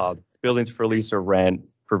buildings for lease or rent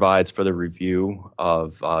provides for the review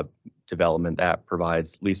of development that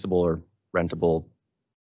provides leasable or rentable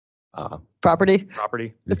property.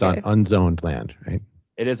 It's on unzoned land, right?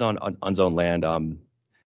 It is on unzoned land.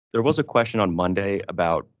 There was a question on Monday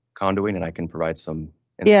about condoing, and I can provide some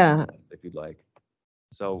Yeah, if you'd like.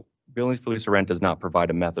 So buildings for lease or rent does not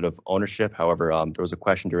provide a method of ownership. However, there was a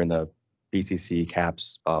question during the BCC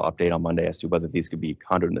CAPS update on Monday as to whether these could be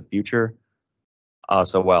condoed in the future.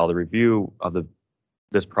 So while the review of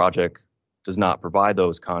this project does not provide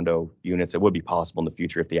those condo units, it would be possible in the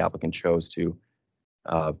future if the applicant chose to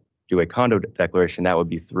do a condo declaration. That would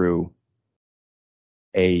be through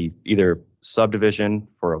either subdivision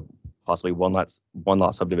for a possibly one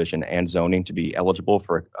lot subdivision and zoning to be eligible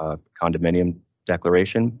for a condominium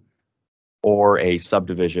declaration, or a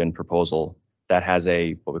subdivision proposal that has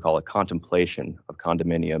what we call a contemplation of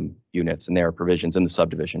condominium units, and there are provisions in the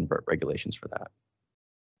subdivision regulations for that.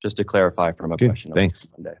 Just to clarify from a question. Thanks.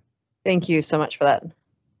 Monday. thank you so much for that.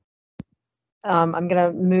 I'm going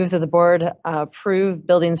to move that the board approve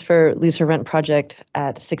buildings for lease or rent project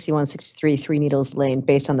at 6163 Three Needles Lane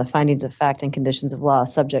based on the findings of fact and conditions of law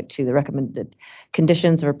subject to the recommended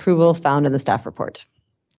conditions of approval found in the staff report.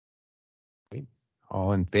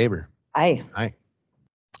 All in favor? Aye. Aye.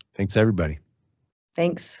 Thanks, everybody.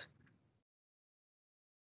 Thanks.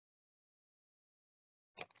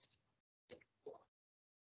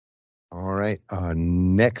 All right.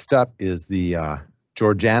 Next up is the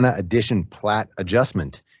Georgiana Addition plat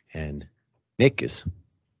adjustment, and Nick is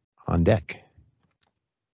on deck.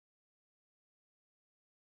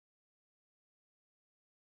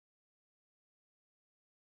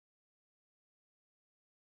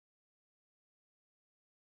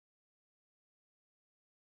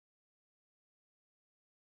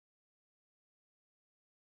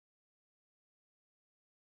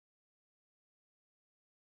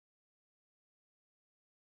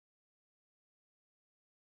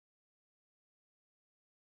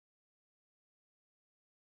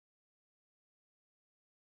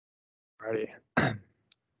 Alrighty.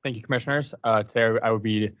 Thank you, commissioners. Today I will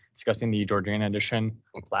be discussing the Georgiana Addition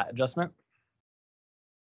plat adjustment.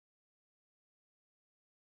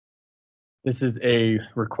 This is a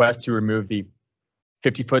request to remove the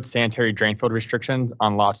 50-foot sanitary drain field restriction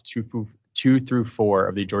on lots 2 through 4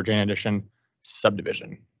 of the Georgiana Addition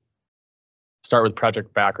subdivision. Start with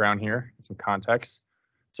project background here, some context.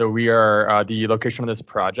 So we are, the location of this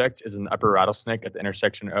project is in Upper Rattlesnake at the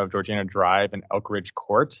intersection of Georgiana Drive and Elk Ridge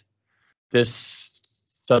Court. This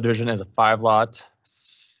subdivision is a 5-lot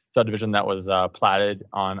subdivision that was platted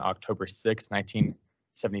on October 6,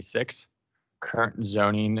 1976. Current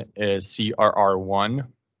zoning is CRR1.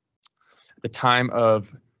 the time of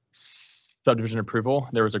subdivision approval,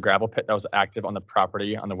 there was a gravel pit that was active on the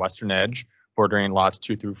property on the western edge, bordering lots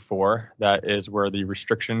 2 through 4. That is where the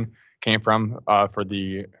restriction came from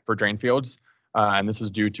for drain fields. And this was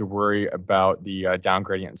due to worry about the down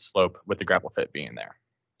gradient slope with the gravel pit being there.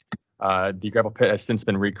 The gravel pit has since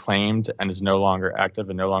been reclaimed and is no longer active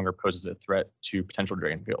and no longer poses a threat to potential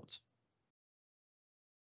drain fields.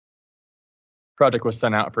 Project was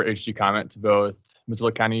sent out for agency comment to both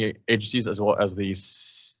Missoula County agencies as well as the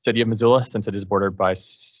City of Missoula, since it is bordered by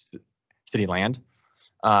city land.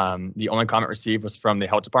 The only comment received was from the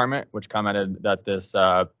Health Department, which commented that this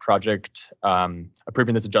project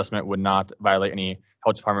approving this adjustment would not violate any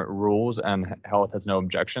Health Department rules, and Health has no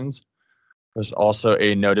objections. There's also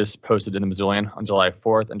a notice posted in the Missoulian on July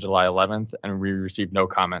 4th and July 11th, and we received no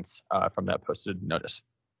comments from that posted notice.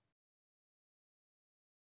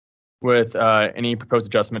 With any proposed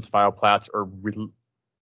adjustment to file plats or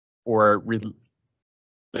related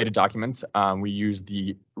documents, we use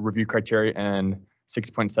the review criteria in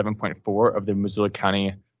 6.7.4 of the Missoula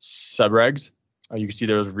County subregs. You can see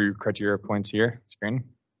those review criteria points here on screen.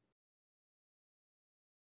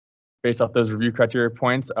 Based off those review criteria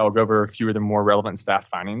points, I'll go over a few of the more relevant staff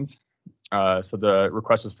findings. So the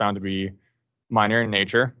request was found to be minor in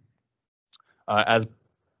nature. As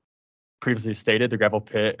previously stated, the gravel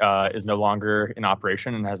pit is no longer in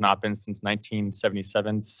operation and has not been since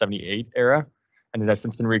 1977-78 era, and it has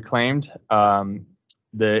since been reclaimed.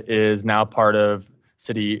 That is now part of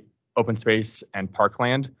city open space and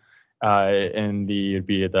parkland in the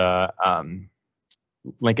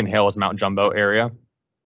Lincoln Hills Mount Jumbo area.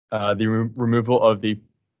 The removal of the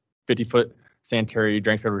 50-foot sanitary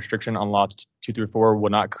drain field restriction on lots 2 through 4 will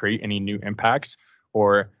not create any new impacts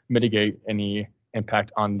or mitigate any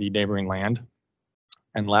impact on the neighboring land.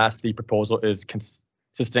 And last, the proposal is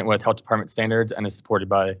consistent with Health Department standards and is supported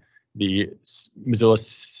by the Missoula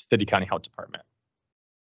City County Health Department.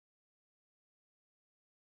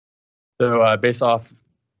 So based off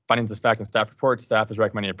findings of fact and staff report, staff is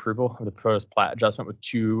recommending approval of the proposed plat adjustment with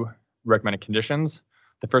 2 recommended conditions.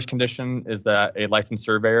 The first condition is that a licensed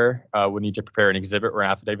surveyor would need to prepare an exhibit or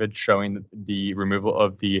affidavit showing the removal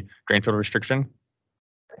of the drain field restriction.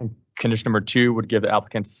 And condition number 2 would give the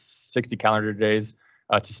applicant 60 calendar days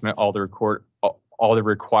to submit all the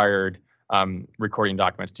required recording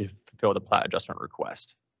documents to fulfill the plat adjustment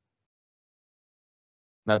request.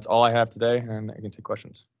 And that's all I have today, and I can take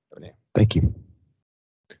questions. Thank you.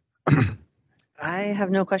 I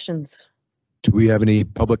have no questions. Do we have any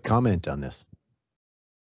public comment on this?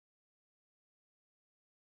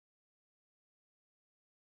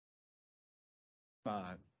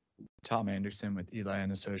 Tom Anderson with Eli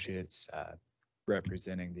and Associates,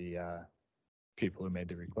 representing the people who made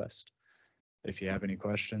the request. If you have any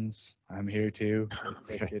questions, I'm here too.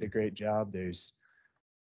 They did a great job. There's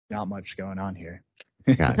not much going on here.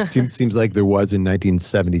 Yeah, it seems like there was in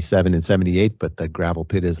 1977 and 78, but the gravel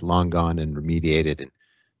pit is long gone and remediated, and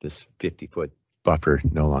this 50-foot buffer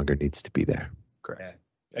no longer needs to be there. Correct.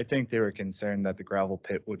 Yeah. I think they were concerned that the gravel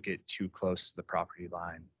pit would get too close to the property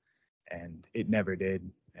line, and it never did,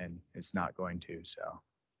 and it's not going to. So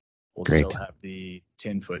we'll Great. still have the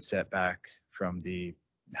 10-foot setback from the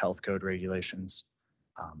health code regulations.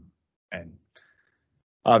 And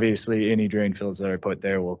obviously any drain fields that are put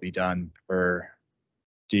there will be done per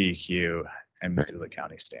DEQ and Missoula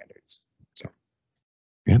County standards. So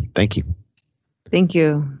yeah, thank you. Thank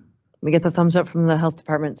you. We get the thumbs up from the health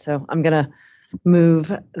department. So I'm going to move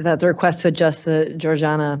that the request to adjust the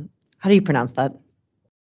Georgiana, how do you pronounce that?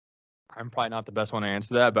 I'm probably not the best one to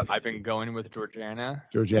answer that, but I've been going with Georgiana.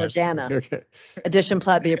 Georgiana. Okay. Addition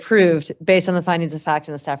plat be approved based on the findings of fact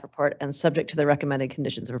in the staff report and subject to the recommended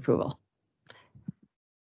conditions of approval.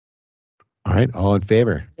 All right, all in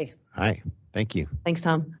favor? Aye. Aye, thank you. Thanks,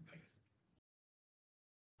 Tom.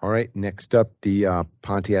 All right, next up, the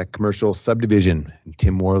Pontiac Commercial Subdivision.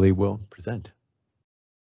 Tim Worley will present.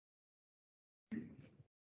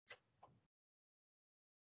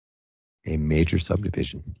 A major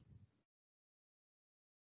subdivision.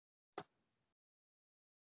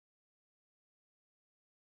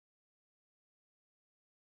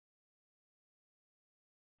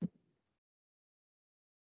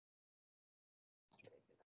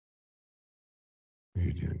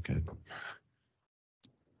 You're doing good.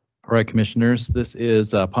 All right, commissioners, this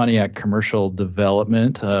is Pontiac Commercial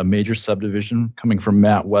Development, a major subdivision coming from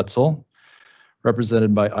Matt Wetzel,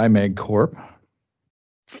 represented by IMEG Corp.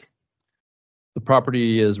 The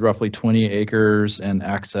property is roughly 20 acres and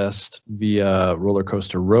accessed via Roller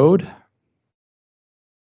Coaster Road.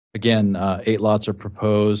 Again, 8 lots are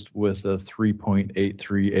proposed with a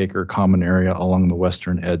 3.83 acre common area along the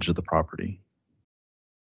western edge of the property.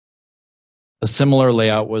 A similar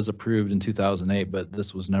layout was approved in 2008, but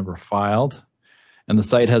this was never filed. And the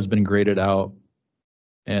site has been graded out,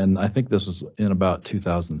 and I think this was in about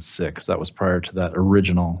 2006. That was prior to that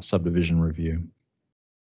original subdivision review.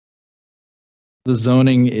 The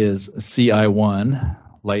zoning is CI1,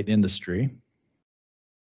 light industry.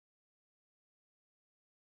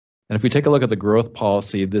 And if we take a look at the growth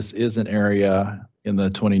policy, this is an area in the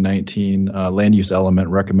 2019 land use element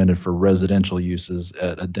recommended for residential uses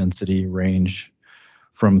at a density range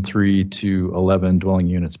from 3 to 11 dwelling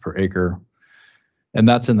units per acre. And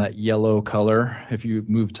that's in that yellow color. If you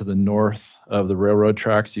move to the north of the railroad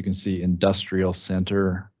tracks, you can see industrial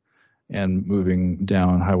center and moving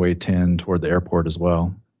down Highway 10 toward the airport as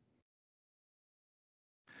well.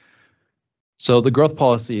 So the growth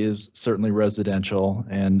policy is certainly residential,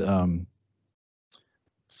 and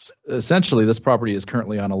essentially this property is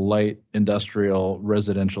currently on a light industrial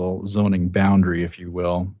residential zoning boundary, if you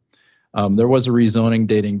will. There was a rezoning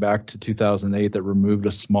dating back to 2008 that removed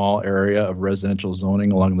a small area of residential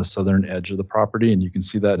zoning along the southern edge of the property, and you can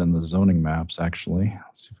see that in the zoning maps actually.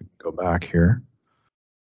 Let's see if we can go back here.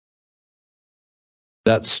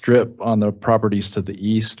 That strip on the properties to the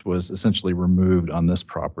east was essentially removed on this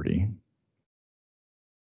property.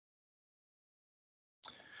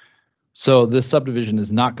 So this subdivision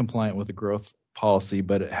is not compliant with the growth policy,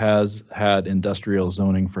 but it has had industrial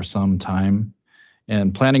zoning for some time.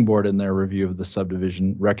 And Planning Board in their review of the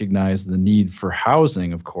subdivision recognized the need for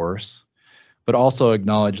housing, of course, but also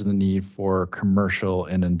acknowledged the need for commercial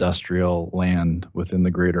and industrial land within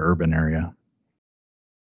the greater urban area.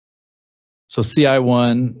 So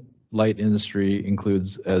CI1 light industry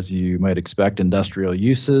includes, as you might expect, industrial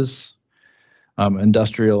uses,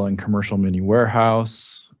 industrial and commercial mini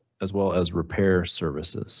warehouse, as well as repair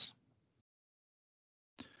services.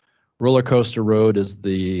 Roller Coaster Road is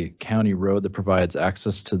the county road that provides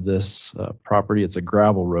access to this property. It's a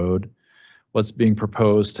gravel road. What's being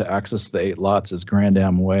proposed to access the 8 lots is Grand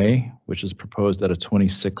Am Way, which is proposed at a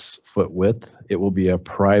 26-foot width. It will be a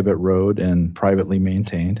private road and privately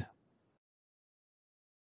maintained.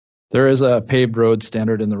 There is a paved road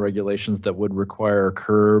standard in the regulations that would require a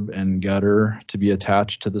curb and gutter to be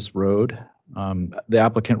attached to this road. The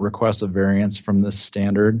applicant requests a variance from this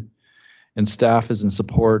standard, and staff is in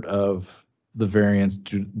support of the variance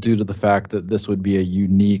due to the fact that this would be a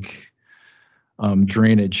unique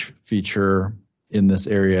drainage feature in this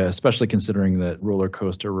area, especially considering that Roller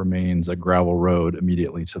Coaster remains a gravel road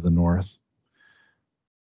immediately to the north.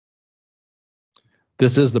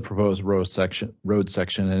 This is the proposed road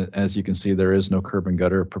section, and as you can see, there is no curb and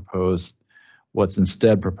gutter proposed. What's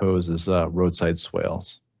instead proposed is roadside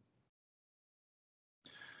swales.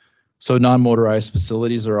 So non-motorized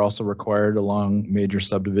facilities are also required along major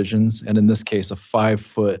subdivisions, and in this case, a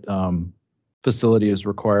 5-foot facility is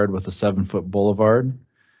required with a 7-foot boulevard.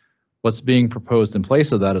 What's being proposed in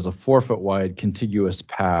place of that is a 4-foot wide contiguous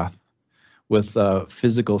path with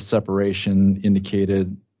physical separation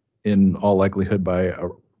indicated in all likelihood by a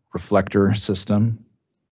reflector system.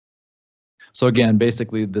 So again,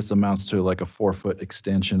 basically this amounts to like a 4-foot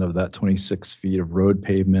extension of that 26 feet of road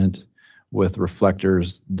pavement with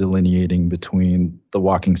reflectors delineating between the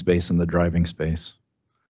walking space and the driving space.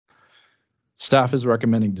 Staff is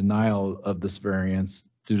recommending denial of this variance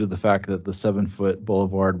due to the fact that the 7-foot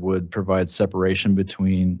boulevard would provide separation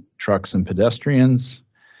between trucks and pedestrians.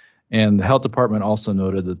 And the health department also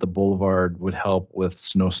noted that the boulevard would help with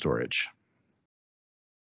snow storage.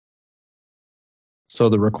 So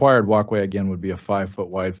the required walkway again would be a 5-foot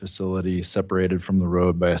wide facility separated from the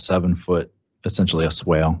road by a 7-foot, essentially a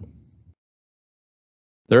swale.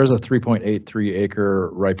 There is a 3.83 acre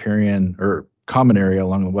riparian or common area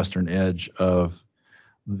along the western edge of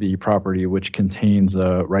the property, which contains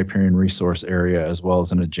a riparian resource area as well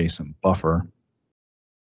as an adjacent buffer.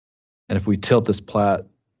 And if we tilt this plat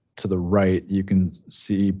to the right, you can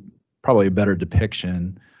see probably a better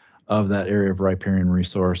depiction of that area of riparian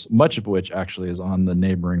resource, much of which actually is on the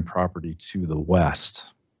neighboring property to the west.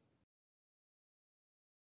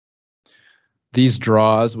 These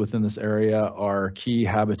draws within this area are key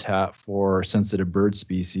habitat for sensitive bird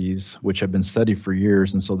species, which have been studied for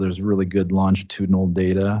years, and so there's really good longitudinal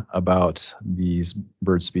data about these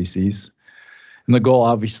bird species. And the goal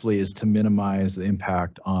obviously is to minimize the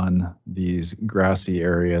impact on these grassy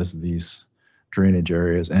areas, these drainage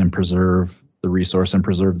areas, and preserve the resource and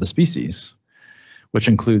preserve the species, which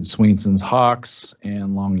includes Swainson's hawks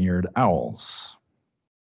and long-eared owls.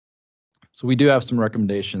 So we do have some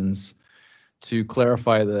recommendations to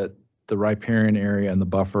clarify that the riparian area and the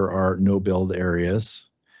buffer are no-build areas.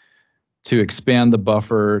 To expand the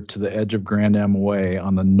buffer to the edge of Grand Am Way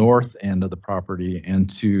on the north end of the property and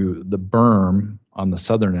to the berm on the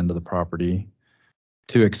southern end of the property.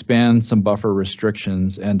 To expand some buffer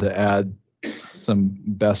restrictions and to add some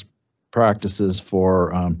best practices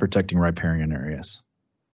for protecting riparian areas.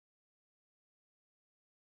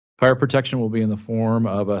 Fire protection will be in the form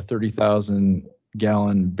of a 30,000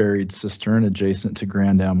 gallon buried cistern adjacent to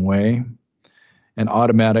Grand Am Way. And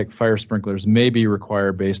automatic fire sprinklers may be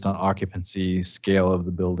required based on occupancy, scale of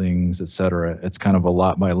the buildings, et cetera. It's kind of a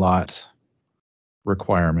lot by lot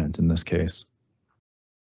requirement in this case.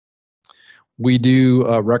 We do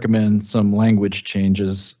recommend some language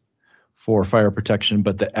changes for fire protection,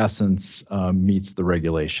 but the essence meets the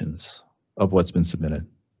regulations of what's been submitted.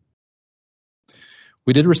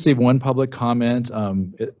 We did receive one public comment.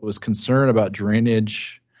 It was concern about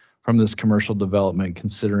drainage from this commercial development,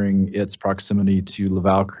 considering its proximity to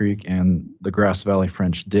Laval Creek and the Grass Valley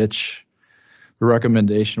French Ditch. The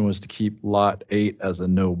recommendation was to keep Lot 8 as a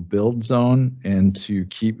no-build zone and to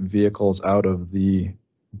keep vehicles out of the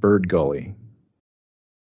Bird Gully.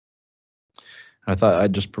 I thought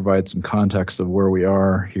I'd just provide some context of where we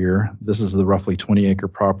are here. This is the roughly 20-acre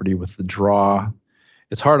property with the draw.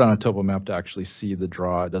 It's hard on a topo map to actually see the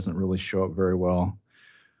draw. It doesn't really show up very well.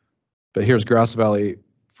 But here's Grass Valley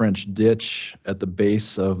French Ditch at the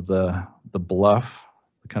base of the bluff,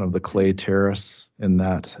 kind of the clay terrace in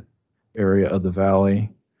that area of the valley.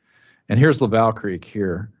 And here's Laval Creek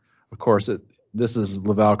here. Of course, this is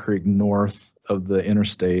Laval Creek north of the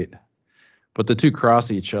interstate, but the two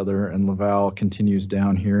cross each other and Laval continues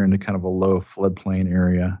down here into kind of a low floodplain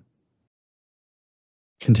area,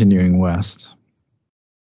 continuing west.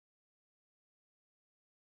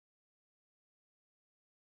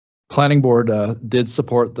 Planning board did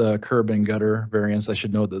support the curb and gutter variance. I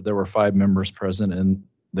should note that there were 5 members present and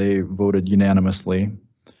they voted unanimously.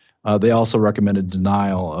 They also recommended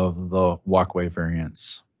denial of the walkway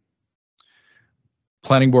variance.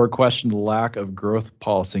 Planning board questioned the lack of growth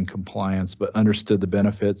policy compliance, but understood the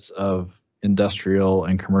benefits of industrial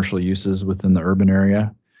and commercial uses within the urban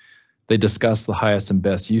area. They discussed the highest and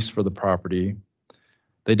best use for the property.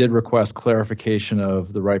 They did request clarification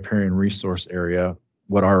of the riparian resource area,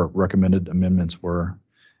 what our recommended amendments were.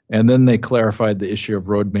 And then they clarified the issue of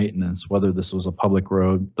road maintenance, whether this was a public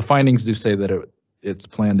road. The findings do say that it's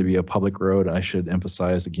planned to be a public road. I should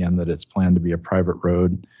emphasize again that it's planned to be a private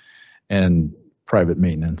road and private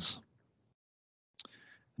maintenance.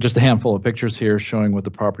 Just a handful of pictures here showing what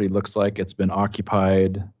the property looks like. It's been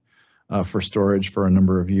occupied for storage for a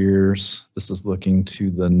number of years. This is looking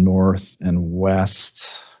to the north and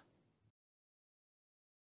west.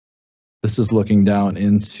 This is looking down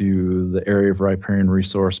into the area of riparian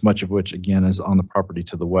resource, much of which again is on the property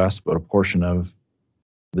to the west, but a portion of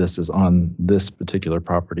this is on this particular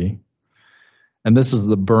property. And this is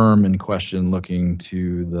the berm in question looking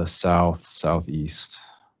to the south, southeast.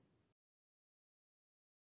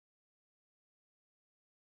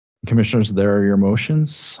 Commissioners, there are your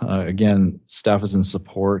motions. Again, staff is in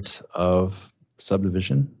support of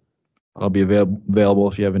subdivision. I'll be available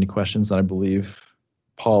if you have any questions, and I believe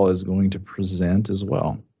Paul is going to present as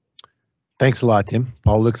well. Thanks a lot, Tim.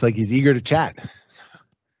 Paul looks like he's eager to chat.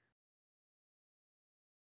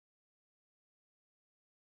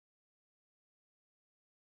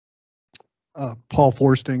 Paul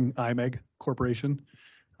Forsting, IMEG Corporation.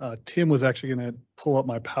 Tim was actually going to pull up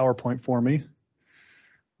my PowerPoint for me. And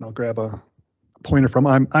I'll grab a pointer from.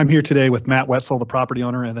 I'm here today with Matt Wetzel, the property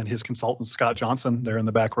owner, and then his consultant, Scott Johnson. They're in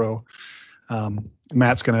the back row.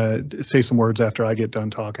 Matt's going to say some words after I get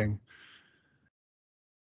done talking.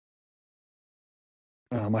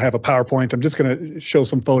 I have a PowerPoint. I'm just going to show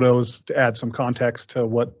some photos to add some context to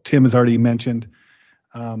what Tim has already mentioned.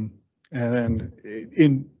 And then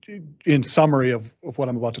in summary of what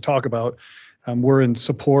I'm about to talk about, we're in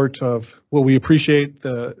support of, well, we appreciate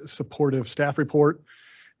the supportive staff report.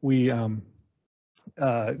 It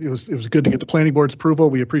was good to get the planning board's approval.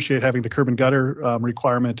 We appreciate having the curb and gutter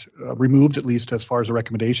requirement removed, at least as far as the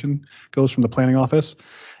recommendation goes from the planning office.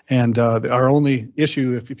 And our only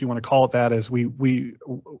issue, if you want to call it that, is we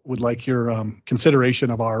would like your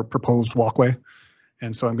consideration of our proposed walkway.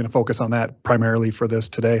 And so I'm going to focus on that primarily for this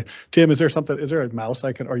today. Tim, is there a mouse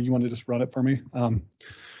I can, or you want to just run it for me?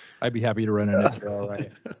 I'd be happy to run it if you're all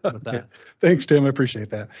right with that. Thanks, Tim. I appreciate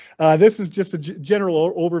that. This is just a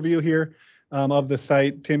general overview here of the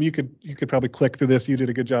site. Tim, you could probably click through this. You did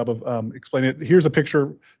a good job of explaining it. Here's a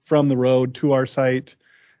picture from the road to our site.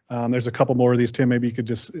 There's a couple more of these, Tim. Maybe you could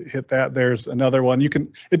just hit that. There's another one.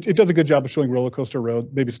 It does a good job of showing Roller Coaster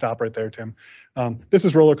Road. Maybe stop right there, Tim. This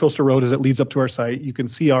is Roller Coaster Road as it leads up to our site. You can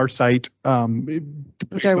see our site. Sorry,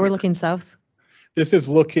 we're looking south. This is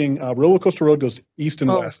looking, Roller Coaster Road goes east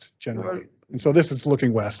and west generally. And so this is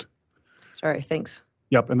looking west. Sorry, thanks.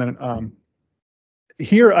 Yep. And then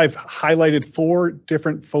here I've highlighted 4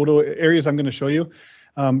 different photo areas I'm going to show you.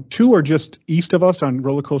 2 are just east of us on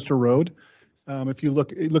Roller Coaster Road. If you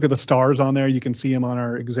look at the stars on there, you can see them on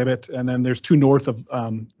our exhibit. And then there's 2 north of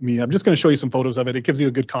me. I'm just going to show you some photos of it. It gives you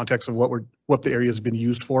a good context of what the area has been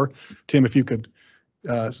used for. Tim, if you could,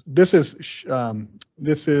 this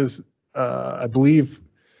is I believe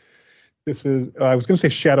this is, I was going to say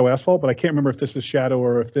shadow asphalt, but I can't remember if this is shadow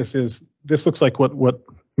or if this looks like what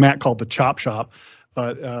Matt called the chop shop,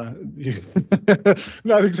 but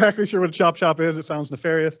not exactly sure what a chop shop is. It sounds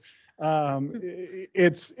nefarious. What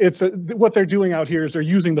they're doing out here is they're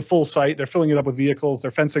using the full site. They're filling it up with vehicles.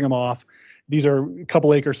 They're fencing them off. These are a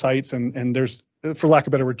couple acre sites, and there's, for lack of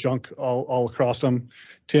a better word, junk all across them.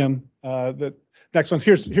 Tim, the next one,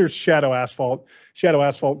 here's Shadow Asphalt. Shadow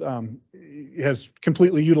Asphalt has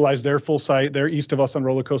completely utilized their full site. They're east of us on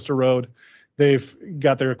Roller Coaster Road. They've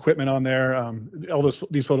got their equipment on there.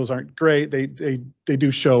 These photos aren't great. They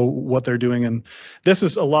do show what they're doing, and this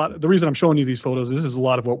is a lot. The reason I'm showing you these photos, this is a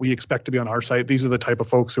lot of what we expect to be on our site. These are the type of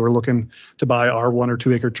folks who are looking to buy our 1 or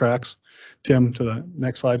 2 acre tracts. Tim, to the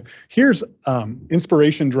next slide. Here's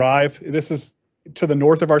Inspiration Drive. This is to the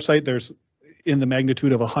north of our site. There's in the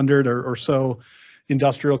magnitude of 100 or so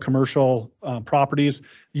industrial commercial properties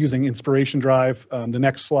using Inspiration Drive. The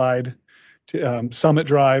next slide. Summit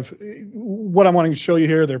Drive. What I'm wanting to show you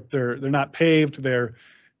here, they're not paved.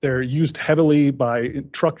 They're used heavily by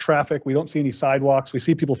truck traffic. We don't see any sidewalks. We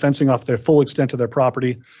see people fencing off their full extent of their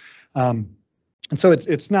property. And so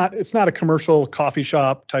it's not a commercial coffee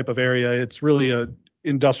shop type of area. It's really a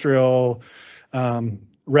industrial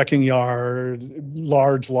wrecking yard,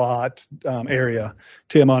 large lot area.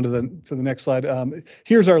 Tim, on to the next slide.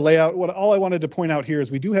 Here's our layout. All I wanted to point out here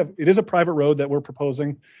is it is a private road that we're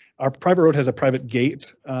proposing. Our private road has a private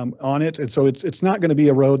gate on it, and so it's not going to be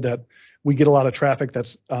a road that we get a lot of traffic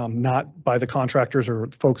that's not by the contractors or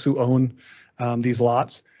folks who own these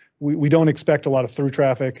lots. We don't expect a lot of through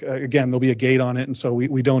traffic. Again, there'll be a gate on it, and so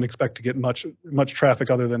we don't expect to get much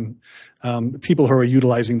traffic other than people who are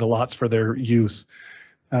utilizing the lots for their use.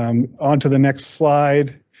 On to the next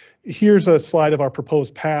slide. Here's a slide of our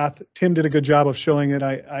proposed path. Tim did a good job of showing it.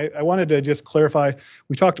 I wanted to just clarify.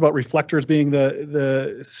 We talked about reflectors being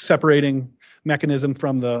the separating mechanism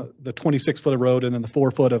from the 26 foot of road and then the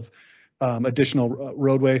 4 foot of additional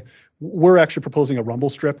roadway. We're actually proposing a rumble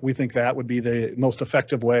strip. We think that would be the most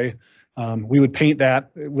effective way. We would paint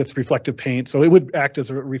that with reflective paint. So it would act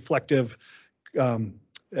as a reflective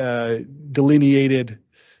delineated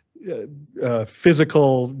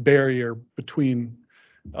physical barrier between,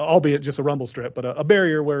 albeit just a rumble strip, but a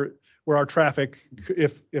barrier where our traffic,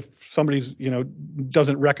 if somebody's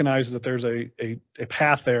doesn't recognize that there's a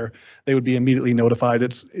path there, they would be immediately notified.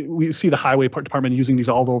 We see the highway department using these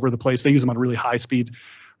all over the place. They use them on really high speed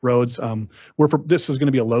roads. This is going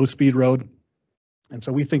to be a low speed road, and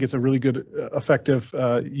so we think it's a really good effective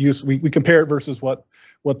use. We compare it versus what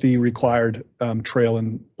the required trail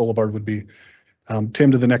and boulevard would be.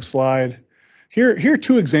 Tim, to the next slide. Here are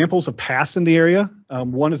 2 examples of paths in the area.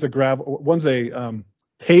 One's a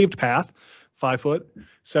paved path, 5 foot,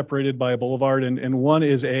 separated by a boulevard, and one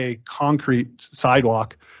is a concrete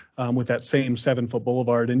sidewalk with that same 7 foot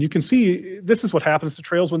boulevard. And you can see this is what happens to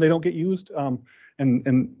trails when they don't get used,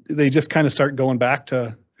 and they just kind of start going back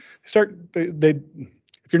to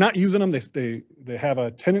if you're not using them, they have a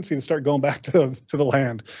tendency to start going back to the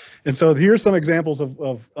land. And so here's some examples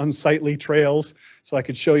of unsightly trails. So I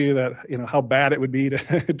could show you that, how bad it would be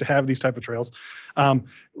to have these type of trails.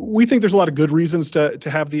 We think there's a lot of good reasons to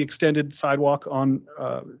have the extended sidewalk on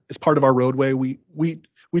as part of our roadway. We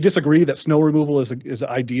disagree that snow removal is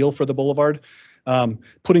ideal for the boulevard.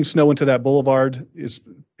 Putting snow into that boulevard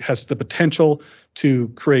has the potential to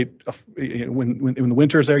create when the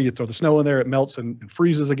winter is there, you throw the snow in there, it melts and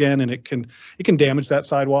freezes again, and it can damage that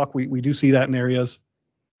sidewalk. We do see that in areas.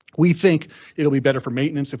 We think it'll be better for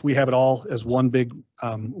maintenance if we have it all as one big,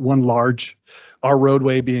 one large. Our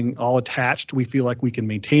roadway being all attached, we feel like we can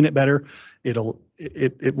maintain it better.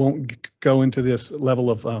 It won't go into this level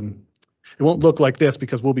of it won't look like this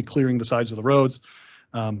because we'll be clearing the sides of the roads.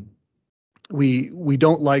 We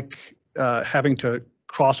don't like having to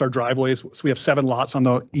cross our driveways. So we have 7 lots on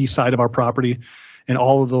the east side of our property, and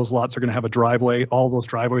all of those lots are going to have a driveway. All those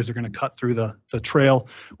driveways are going to cut through the trail.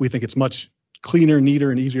 We think it's much cleaner,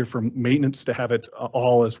 neater, and easier for maintenance to have it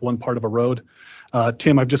all as one part of a road.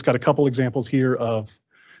 Tim, I've just got a couple examples here of,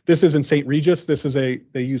 this is in St. Regis. This is they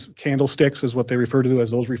use candlesticks is what they refer to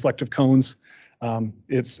as those reflective cones.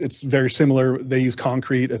 It's very similar. They use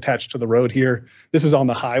concrete attached to the road here. This is on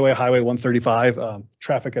the highway 135.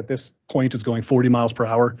 Traffic at this point is going 40 miles per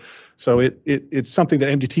hour. So it's something that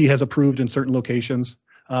MDT has approved in certain locations.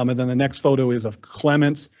 And then the next photo is of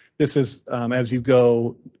Clements. This is as you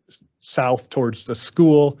go south towards the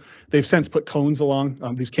school. They've since put cones along,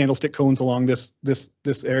 these candlestick cones along this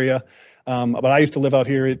area. But I used to live out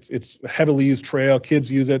here. It's a heavily used trail. Kids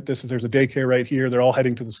use it. There's a daycare right here. They're all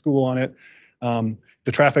heading to the school on it.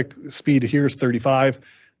 The traffic speed here is 35.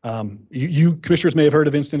 You commissioners may have heard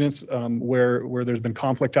of incidents where there's been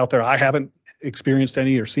conflict out there. I haven't experienced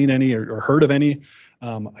any or seen any or heard of any.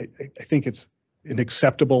 I think it's an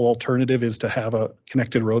acceptable alternative is to have a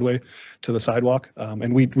connected roadway to the sidewalk.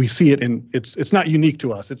 And we see it in, it's not unique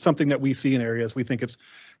to us. It's something that we see in areas. We think it's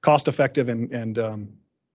cost effective and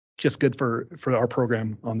just good for our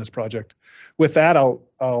program on this project. With that,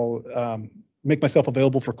 I'll make myself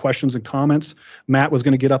available for questions and comments. Matt was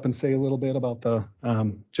going to get up and say a little bit about the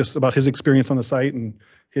just about his experience on the site and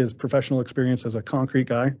his professional experience as a concrete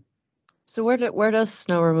guy. So where does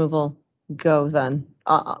snow removal go then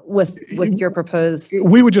with your proposed?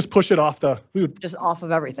 We would just push it off just off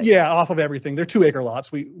of everything. Yeah, off of everything. They're 2-acre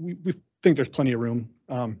lots. We think there's plenty of room.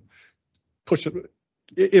 Push it.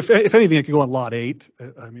 If anything, it could go on lot 8.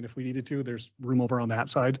 I mean, if we needed to, there's room over on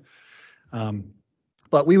that side.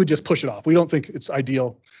 But we would just push it off. We don't think it's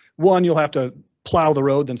ideal. One, you'll have to plow the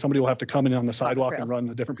road, then somebody will have to come in on the sidewalk and run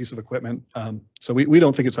a different piece of equipment. So we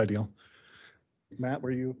don't think it's ideal. Matt,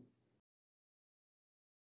 were you?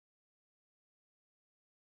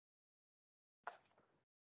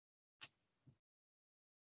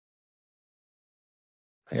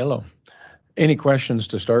 Hello. Any questions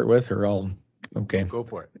to start with, or okay. Go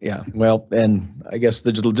for it. Yeah, well, and I guess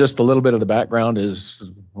just a little bit of the background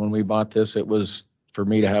is when we bought this, it was for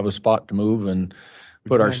me to have a spot to move and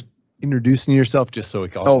put our. Introducing yourself just so we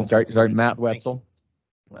can. Oh, sorry, Matt Wetzel,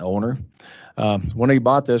 owner. When I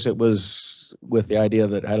bought this, it was with the idea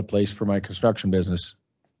that I had a place for my construction business,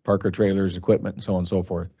 Parker trailers, equipment, and so on and so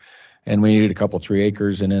forth. And we needed a couple 3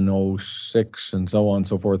 acres, and in 06 and so on and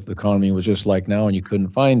so forth, the economy was just like now, and you couldn't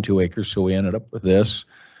find 2 acres. So we ended up with this.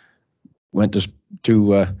 Went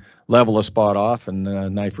to level a spot off, and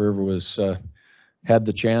Knife River was had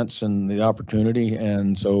the chance and the opportunity,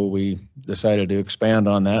 and so we decided to expand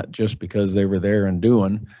on that just because they were there and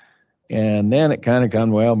doing. And then it kind of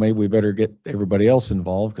gone, well, maybe we better get everybody else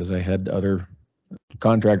involved, because I had other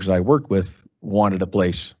contractors I worked with wanted a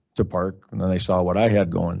place to park, and then they saw what I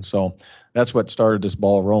had going. So that's what started this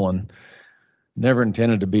ball rolling. Never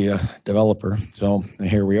intended to be a developer, so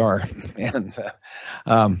here we are. And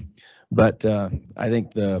but I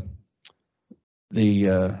think the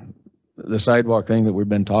sidewalk thing that we've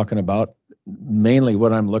been talking about, mainly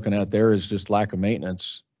what I'm looking at there is just lack of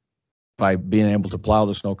maintenance by being able to plow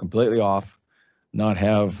the snow completely off, not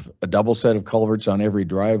have a double set of culverts on every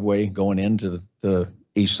driveway going into the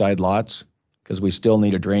east side lots, because we still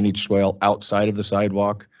need a drainage swale outside of the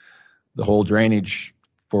sidewalk. The whole drainage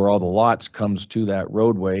for all the lots comes to that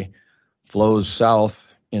roadway, flows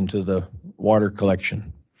south into the water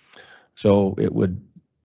collection. So it would,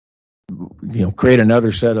 create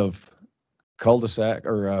another set of cul-de-sac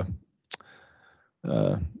or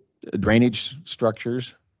drainage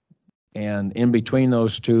structures. And in between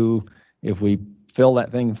those two, if we fill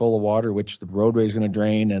that thing full of water, which the roadway is going to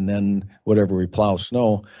drain, and then whatever we plow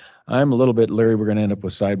snow, I'm a little bit leery we're going to end up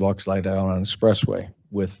with sidewalks like down on expressway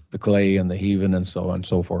with the clay and the heaving and so on and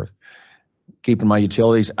so forth. Keeping my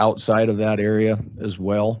utilities outside of that area as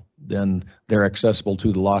well, then they're accessible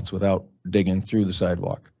to the lots without digging through the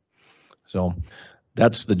sidewalk. So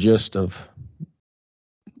that's the gist of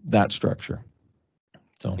that structure.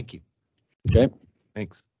 So thank you. Okay.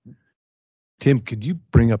 Thanks. Tim, could you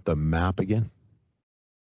bring up the map again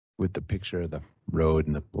with the picture of the road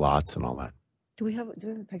and the lots and all that? Do we have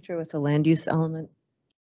a picture with the land use element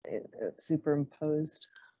superimposed?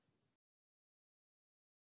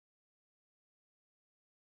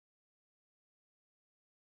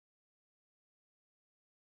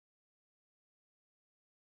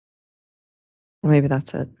 Maybe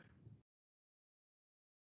that's it.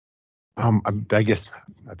 I guess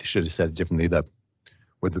I should have said it differently.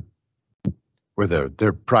 Where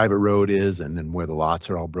their private road is, and then where the lots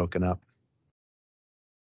are all broken up.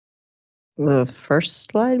 The first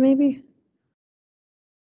slide, maybe.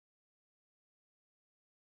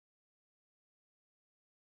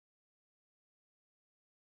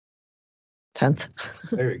 10th.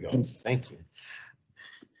 There you go. Thank you.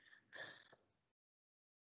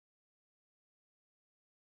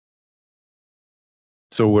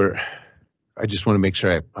 So I just want to make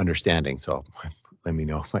sure I'm understanding. So let me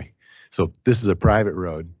know. So this is a private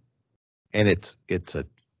road and it's a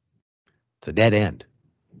dead end.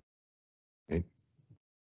 Okay?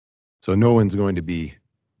 So no one's going to be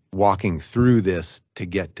walking through this to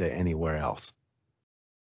get to anywhere else.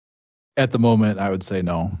 At the moment, I would say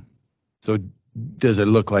no. So does it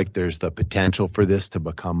look like there's the potential for this to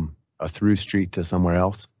become a through street to somewhere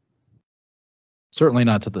else? Certainly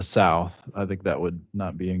not to the south. I think that would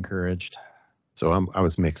not be encouraged. So I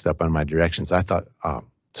was mixed up on my directions. I thought,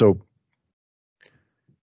 so.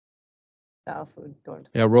 South would go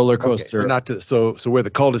into. Yeah, roller Okay, coaster. not to, so where the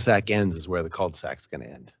cul-de-sac ends is where the cul-de-sac's going to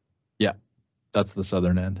end. Yeah, that's the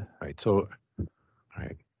southern end. Right. So, all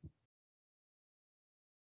right.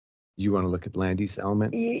 You want to look at land use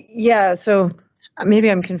element? Yeah, so maybe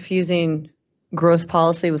I'm confusing growth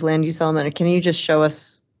policy with land use element. Can you just show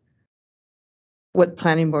us what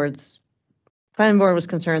planning board was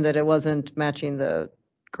concerned that it wasn't matching the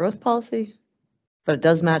growth policy, but it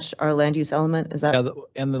does match our land use element? Is that? Yeah,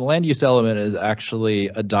 and the land use element is actually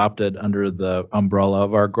adopted under the umbrella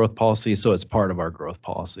of our growth policy, so it's part of our growth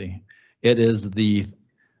policy. It is the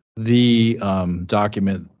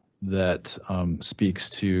document that speaks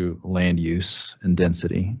to land use and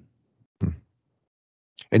density.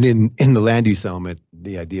 And in the land use element,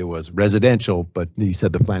 the idea was residential, but you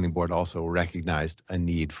said the planning board also recognized a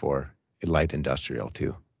need for light industrial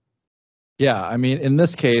too. Yeah, I mean, in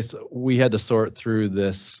this case, we had to sort through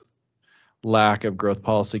this lack of growth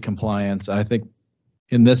policy compliance. And I think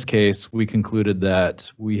in this case, we concluded that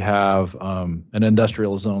we have an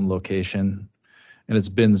industrial zone location, and it's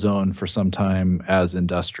been zoned for some time as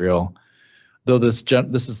industrial. Though this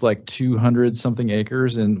is like 200 something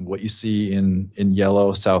acres in what you see in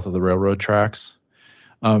yellow south of the railroad tracks.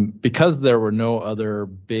 Because there were no other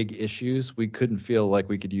big issues, we couldn't feel like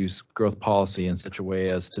we could use growth policy in such a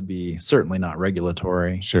way as to be certainly not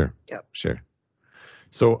regulatory. Sure. Yep. Sure.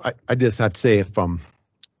 So I just have to say, if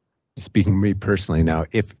speaking to me personally now,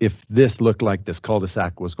 if this looked like this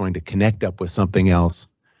cul-de-sac was going to connect up with something else,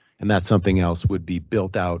 and that something else would be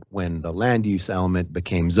built out when the land use element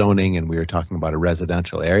became zoning and we were talking about a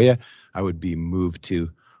residential area, I would be moved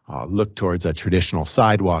to look towards a traditional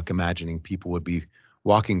sidewalk, imagining people would be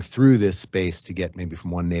walking through this space to get maybe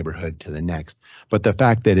from one neighborhood to the next. But the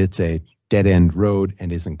fact that it's a dead end road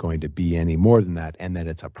and isn't going to be any more than that, and that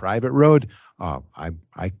it's a private road,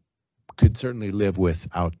 I could certainly live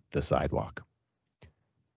without the sidewalk.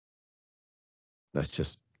 That's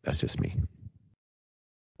just me.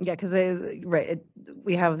 Yeah, because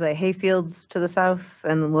we have the hayfields to the south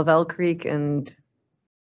and the Lavelle Creek, and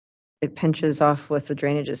it pinches off with the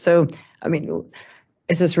drainages. So, I mean,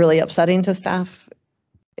 is this really upsetting to staff?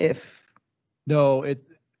 No,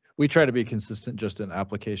 we try to be consistent just in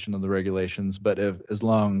application of the regulations, but as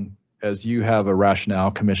long as you have a rationale,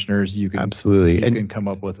 commissioners, you can absolutely you can come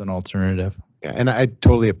up with an alternative. Yeah, and I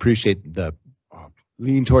totally appreciate the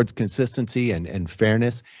lean towards consistency and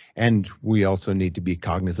fairness. And we also need to be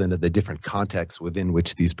cognizant of the different contexts within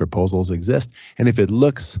which these proposals exist. And if it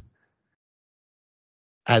looks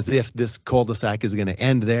as if this cul-de-sac is going to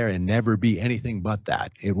end there and never be anything but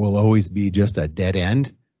that, it will always be just a dead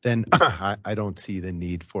end, then I don't see the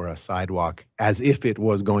need for a sidewalk as if it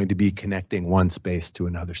was going to be connecting one space to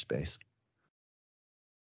another space.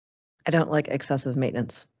 I don't like excessive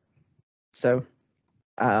maintenance. So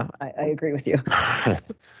I agree with you.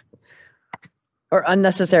 Or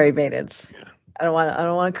unnecessary maintenance. Yeah. I don't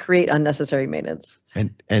want to create unnecessary maintenance.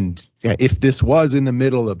 And yeah, if this was in the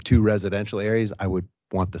middle of two residential areas, I would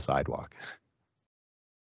want the sidewalk.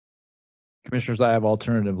 Commissioners, I have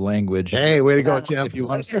alternative language. Hey, way to go, Tim. If you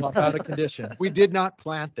want to swap out a condition. We did not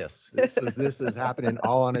plant this. This is happening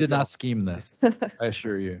all on We its did own. not scheme this, I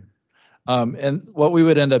assure you. And what we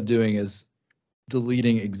would end up doing is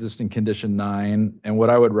deleting existing condition 9. And what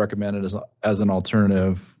I would recommend it as an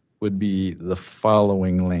alternative would be the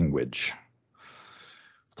following language.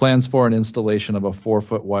 Plans for an installation of a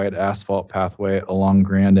 4-foot wide asphalt pathway along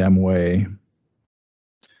Grand M Way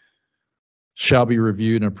shall be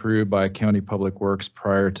reviewed and approved by County Public Works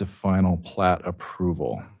prior to final plat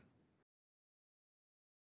approval.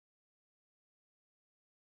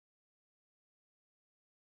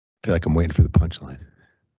 I feel like I'm waiting for the punchline.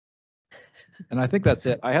 And I think that's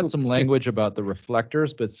it. I had some language about the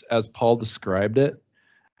reflectors, but as Paul described it,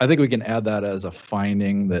 I think we can add that as a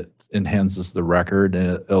finding that enhances the record,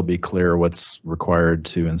 and it'll be clear what's required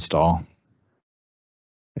to install.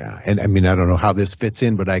 Yeah, and I mean, I don't know how this fits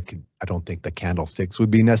in, but I don't think the candlesticks would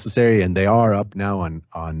be necessary, and they are up now on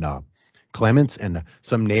Clements, and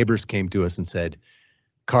some neighbors came to us and said,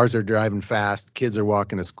 cars are driving fast, kids are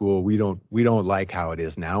walking to school. We don't like how it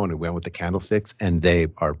is now, and we went with the candlesticks, and they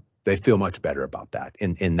feel much better about that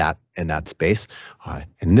in that space.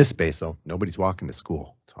 In this space, though, nobody's walking to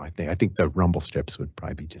school, so I think the rumble strips would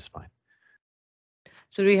probably be just fine.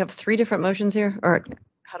 So do we have 3 different motions here, or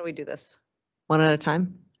how do we do this? One at a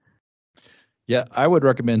time? Yeah, I would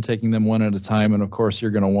recommend taking them one at a time. And of course,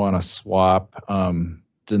 you're going to want to swap,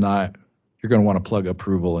 deny, you're going to want to plug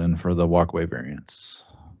approval in for the walkway variance.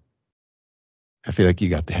 I feel like you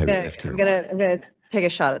got the heavy lift here. I'm gonna take a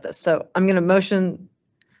shot at this. So I'm going to motion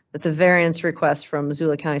that the variance request from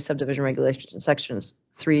Missoula County Subdivision Regulations Sections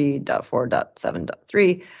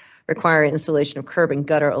 3.4.7.3 requiring installation of curb and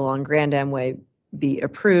gutter along Grand Am Way be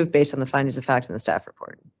approved based on the findings of fact in the staff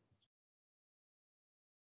report.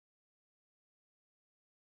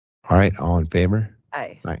 All right, all in favor?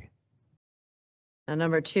 Aye. Aye. Now,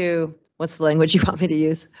 number 2, what's the language you want me to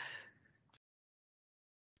use?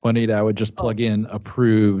 Juanita, I would just plug in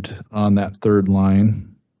approved on that 3rd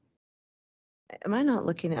line. Am I not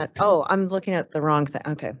looking at, oh, I'm looking at the wrong thing.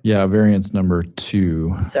 Okay, Yeah, variance number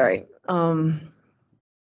 2. sorry.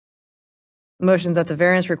 Motion that the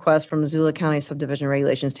variance request from Missoula County Subdivision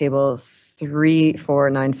Regulations Table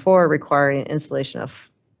 3494 requiring installation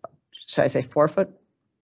of, should I say 4 foot?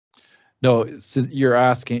 No,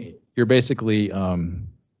 you're basically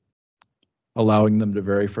allowing them to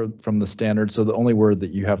vary from the standard. So the only word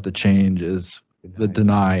that you have to change is the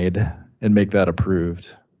denied and make that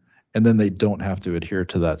approved. And then they don't have to adhere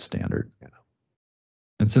to that standard. Yeah.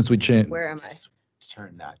 And since we changed. Where am I?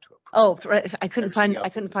 Turn that to approved. Oh, right, I couldn't find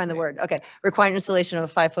the word. Okay. Requiring installation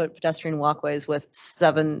of 5-foot pedestrian walkways with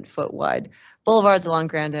 7-foot wide boulevards along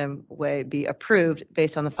Grand Am Way be approved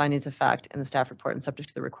based on the findings of fact in the staff report and subject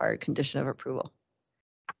to the required condition of approval.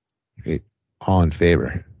 Great. All in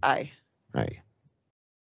favor? Aye. Aye.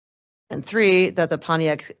 And 3, that the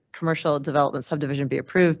Pontiac Commercial Development Subdivision be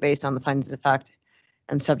approved based on the findings of fact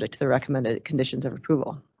and subject to the recommended conditions of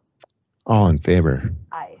approval. All in favor?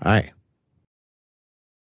 Aye. Aye.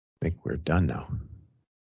 I think we're done now.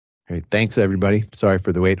 Great. Thanks, everybody. Sorry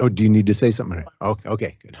for the wait. Oh, do you need to say something? Oh,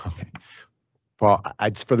 okay, good. Okay. Paul,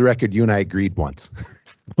 for the record, you and I agreed once.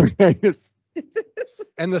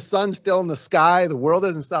 And the sun's still in the sky. The world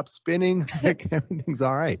doesn't stop spinning. Everything's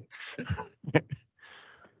all right.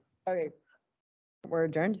 Okay. We're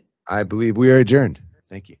adjourned. I believe we are adjourned.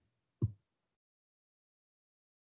 Thank you.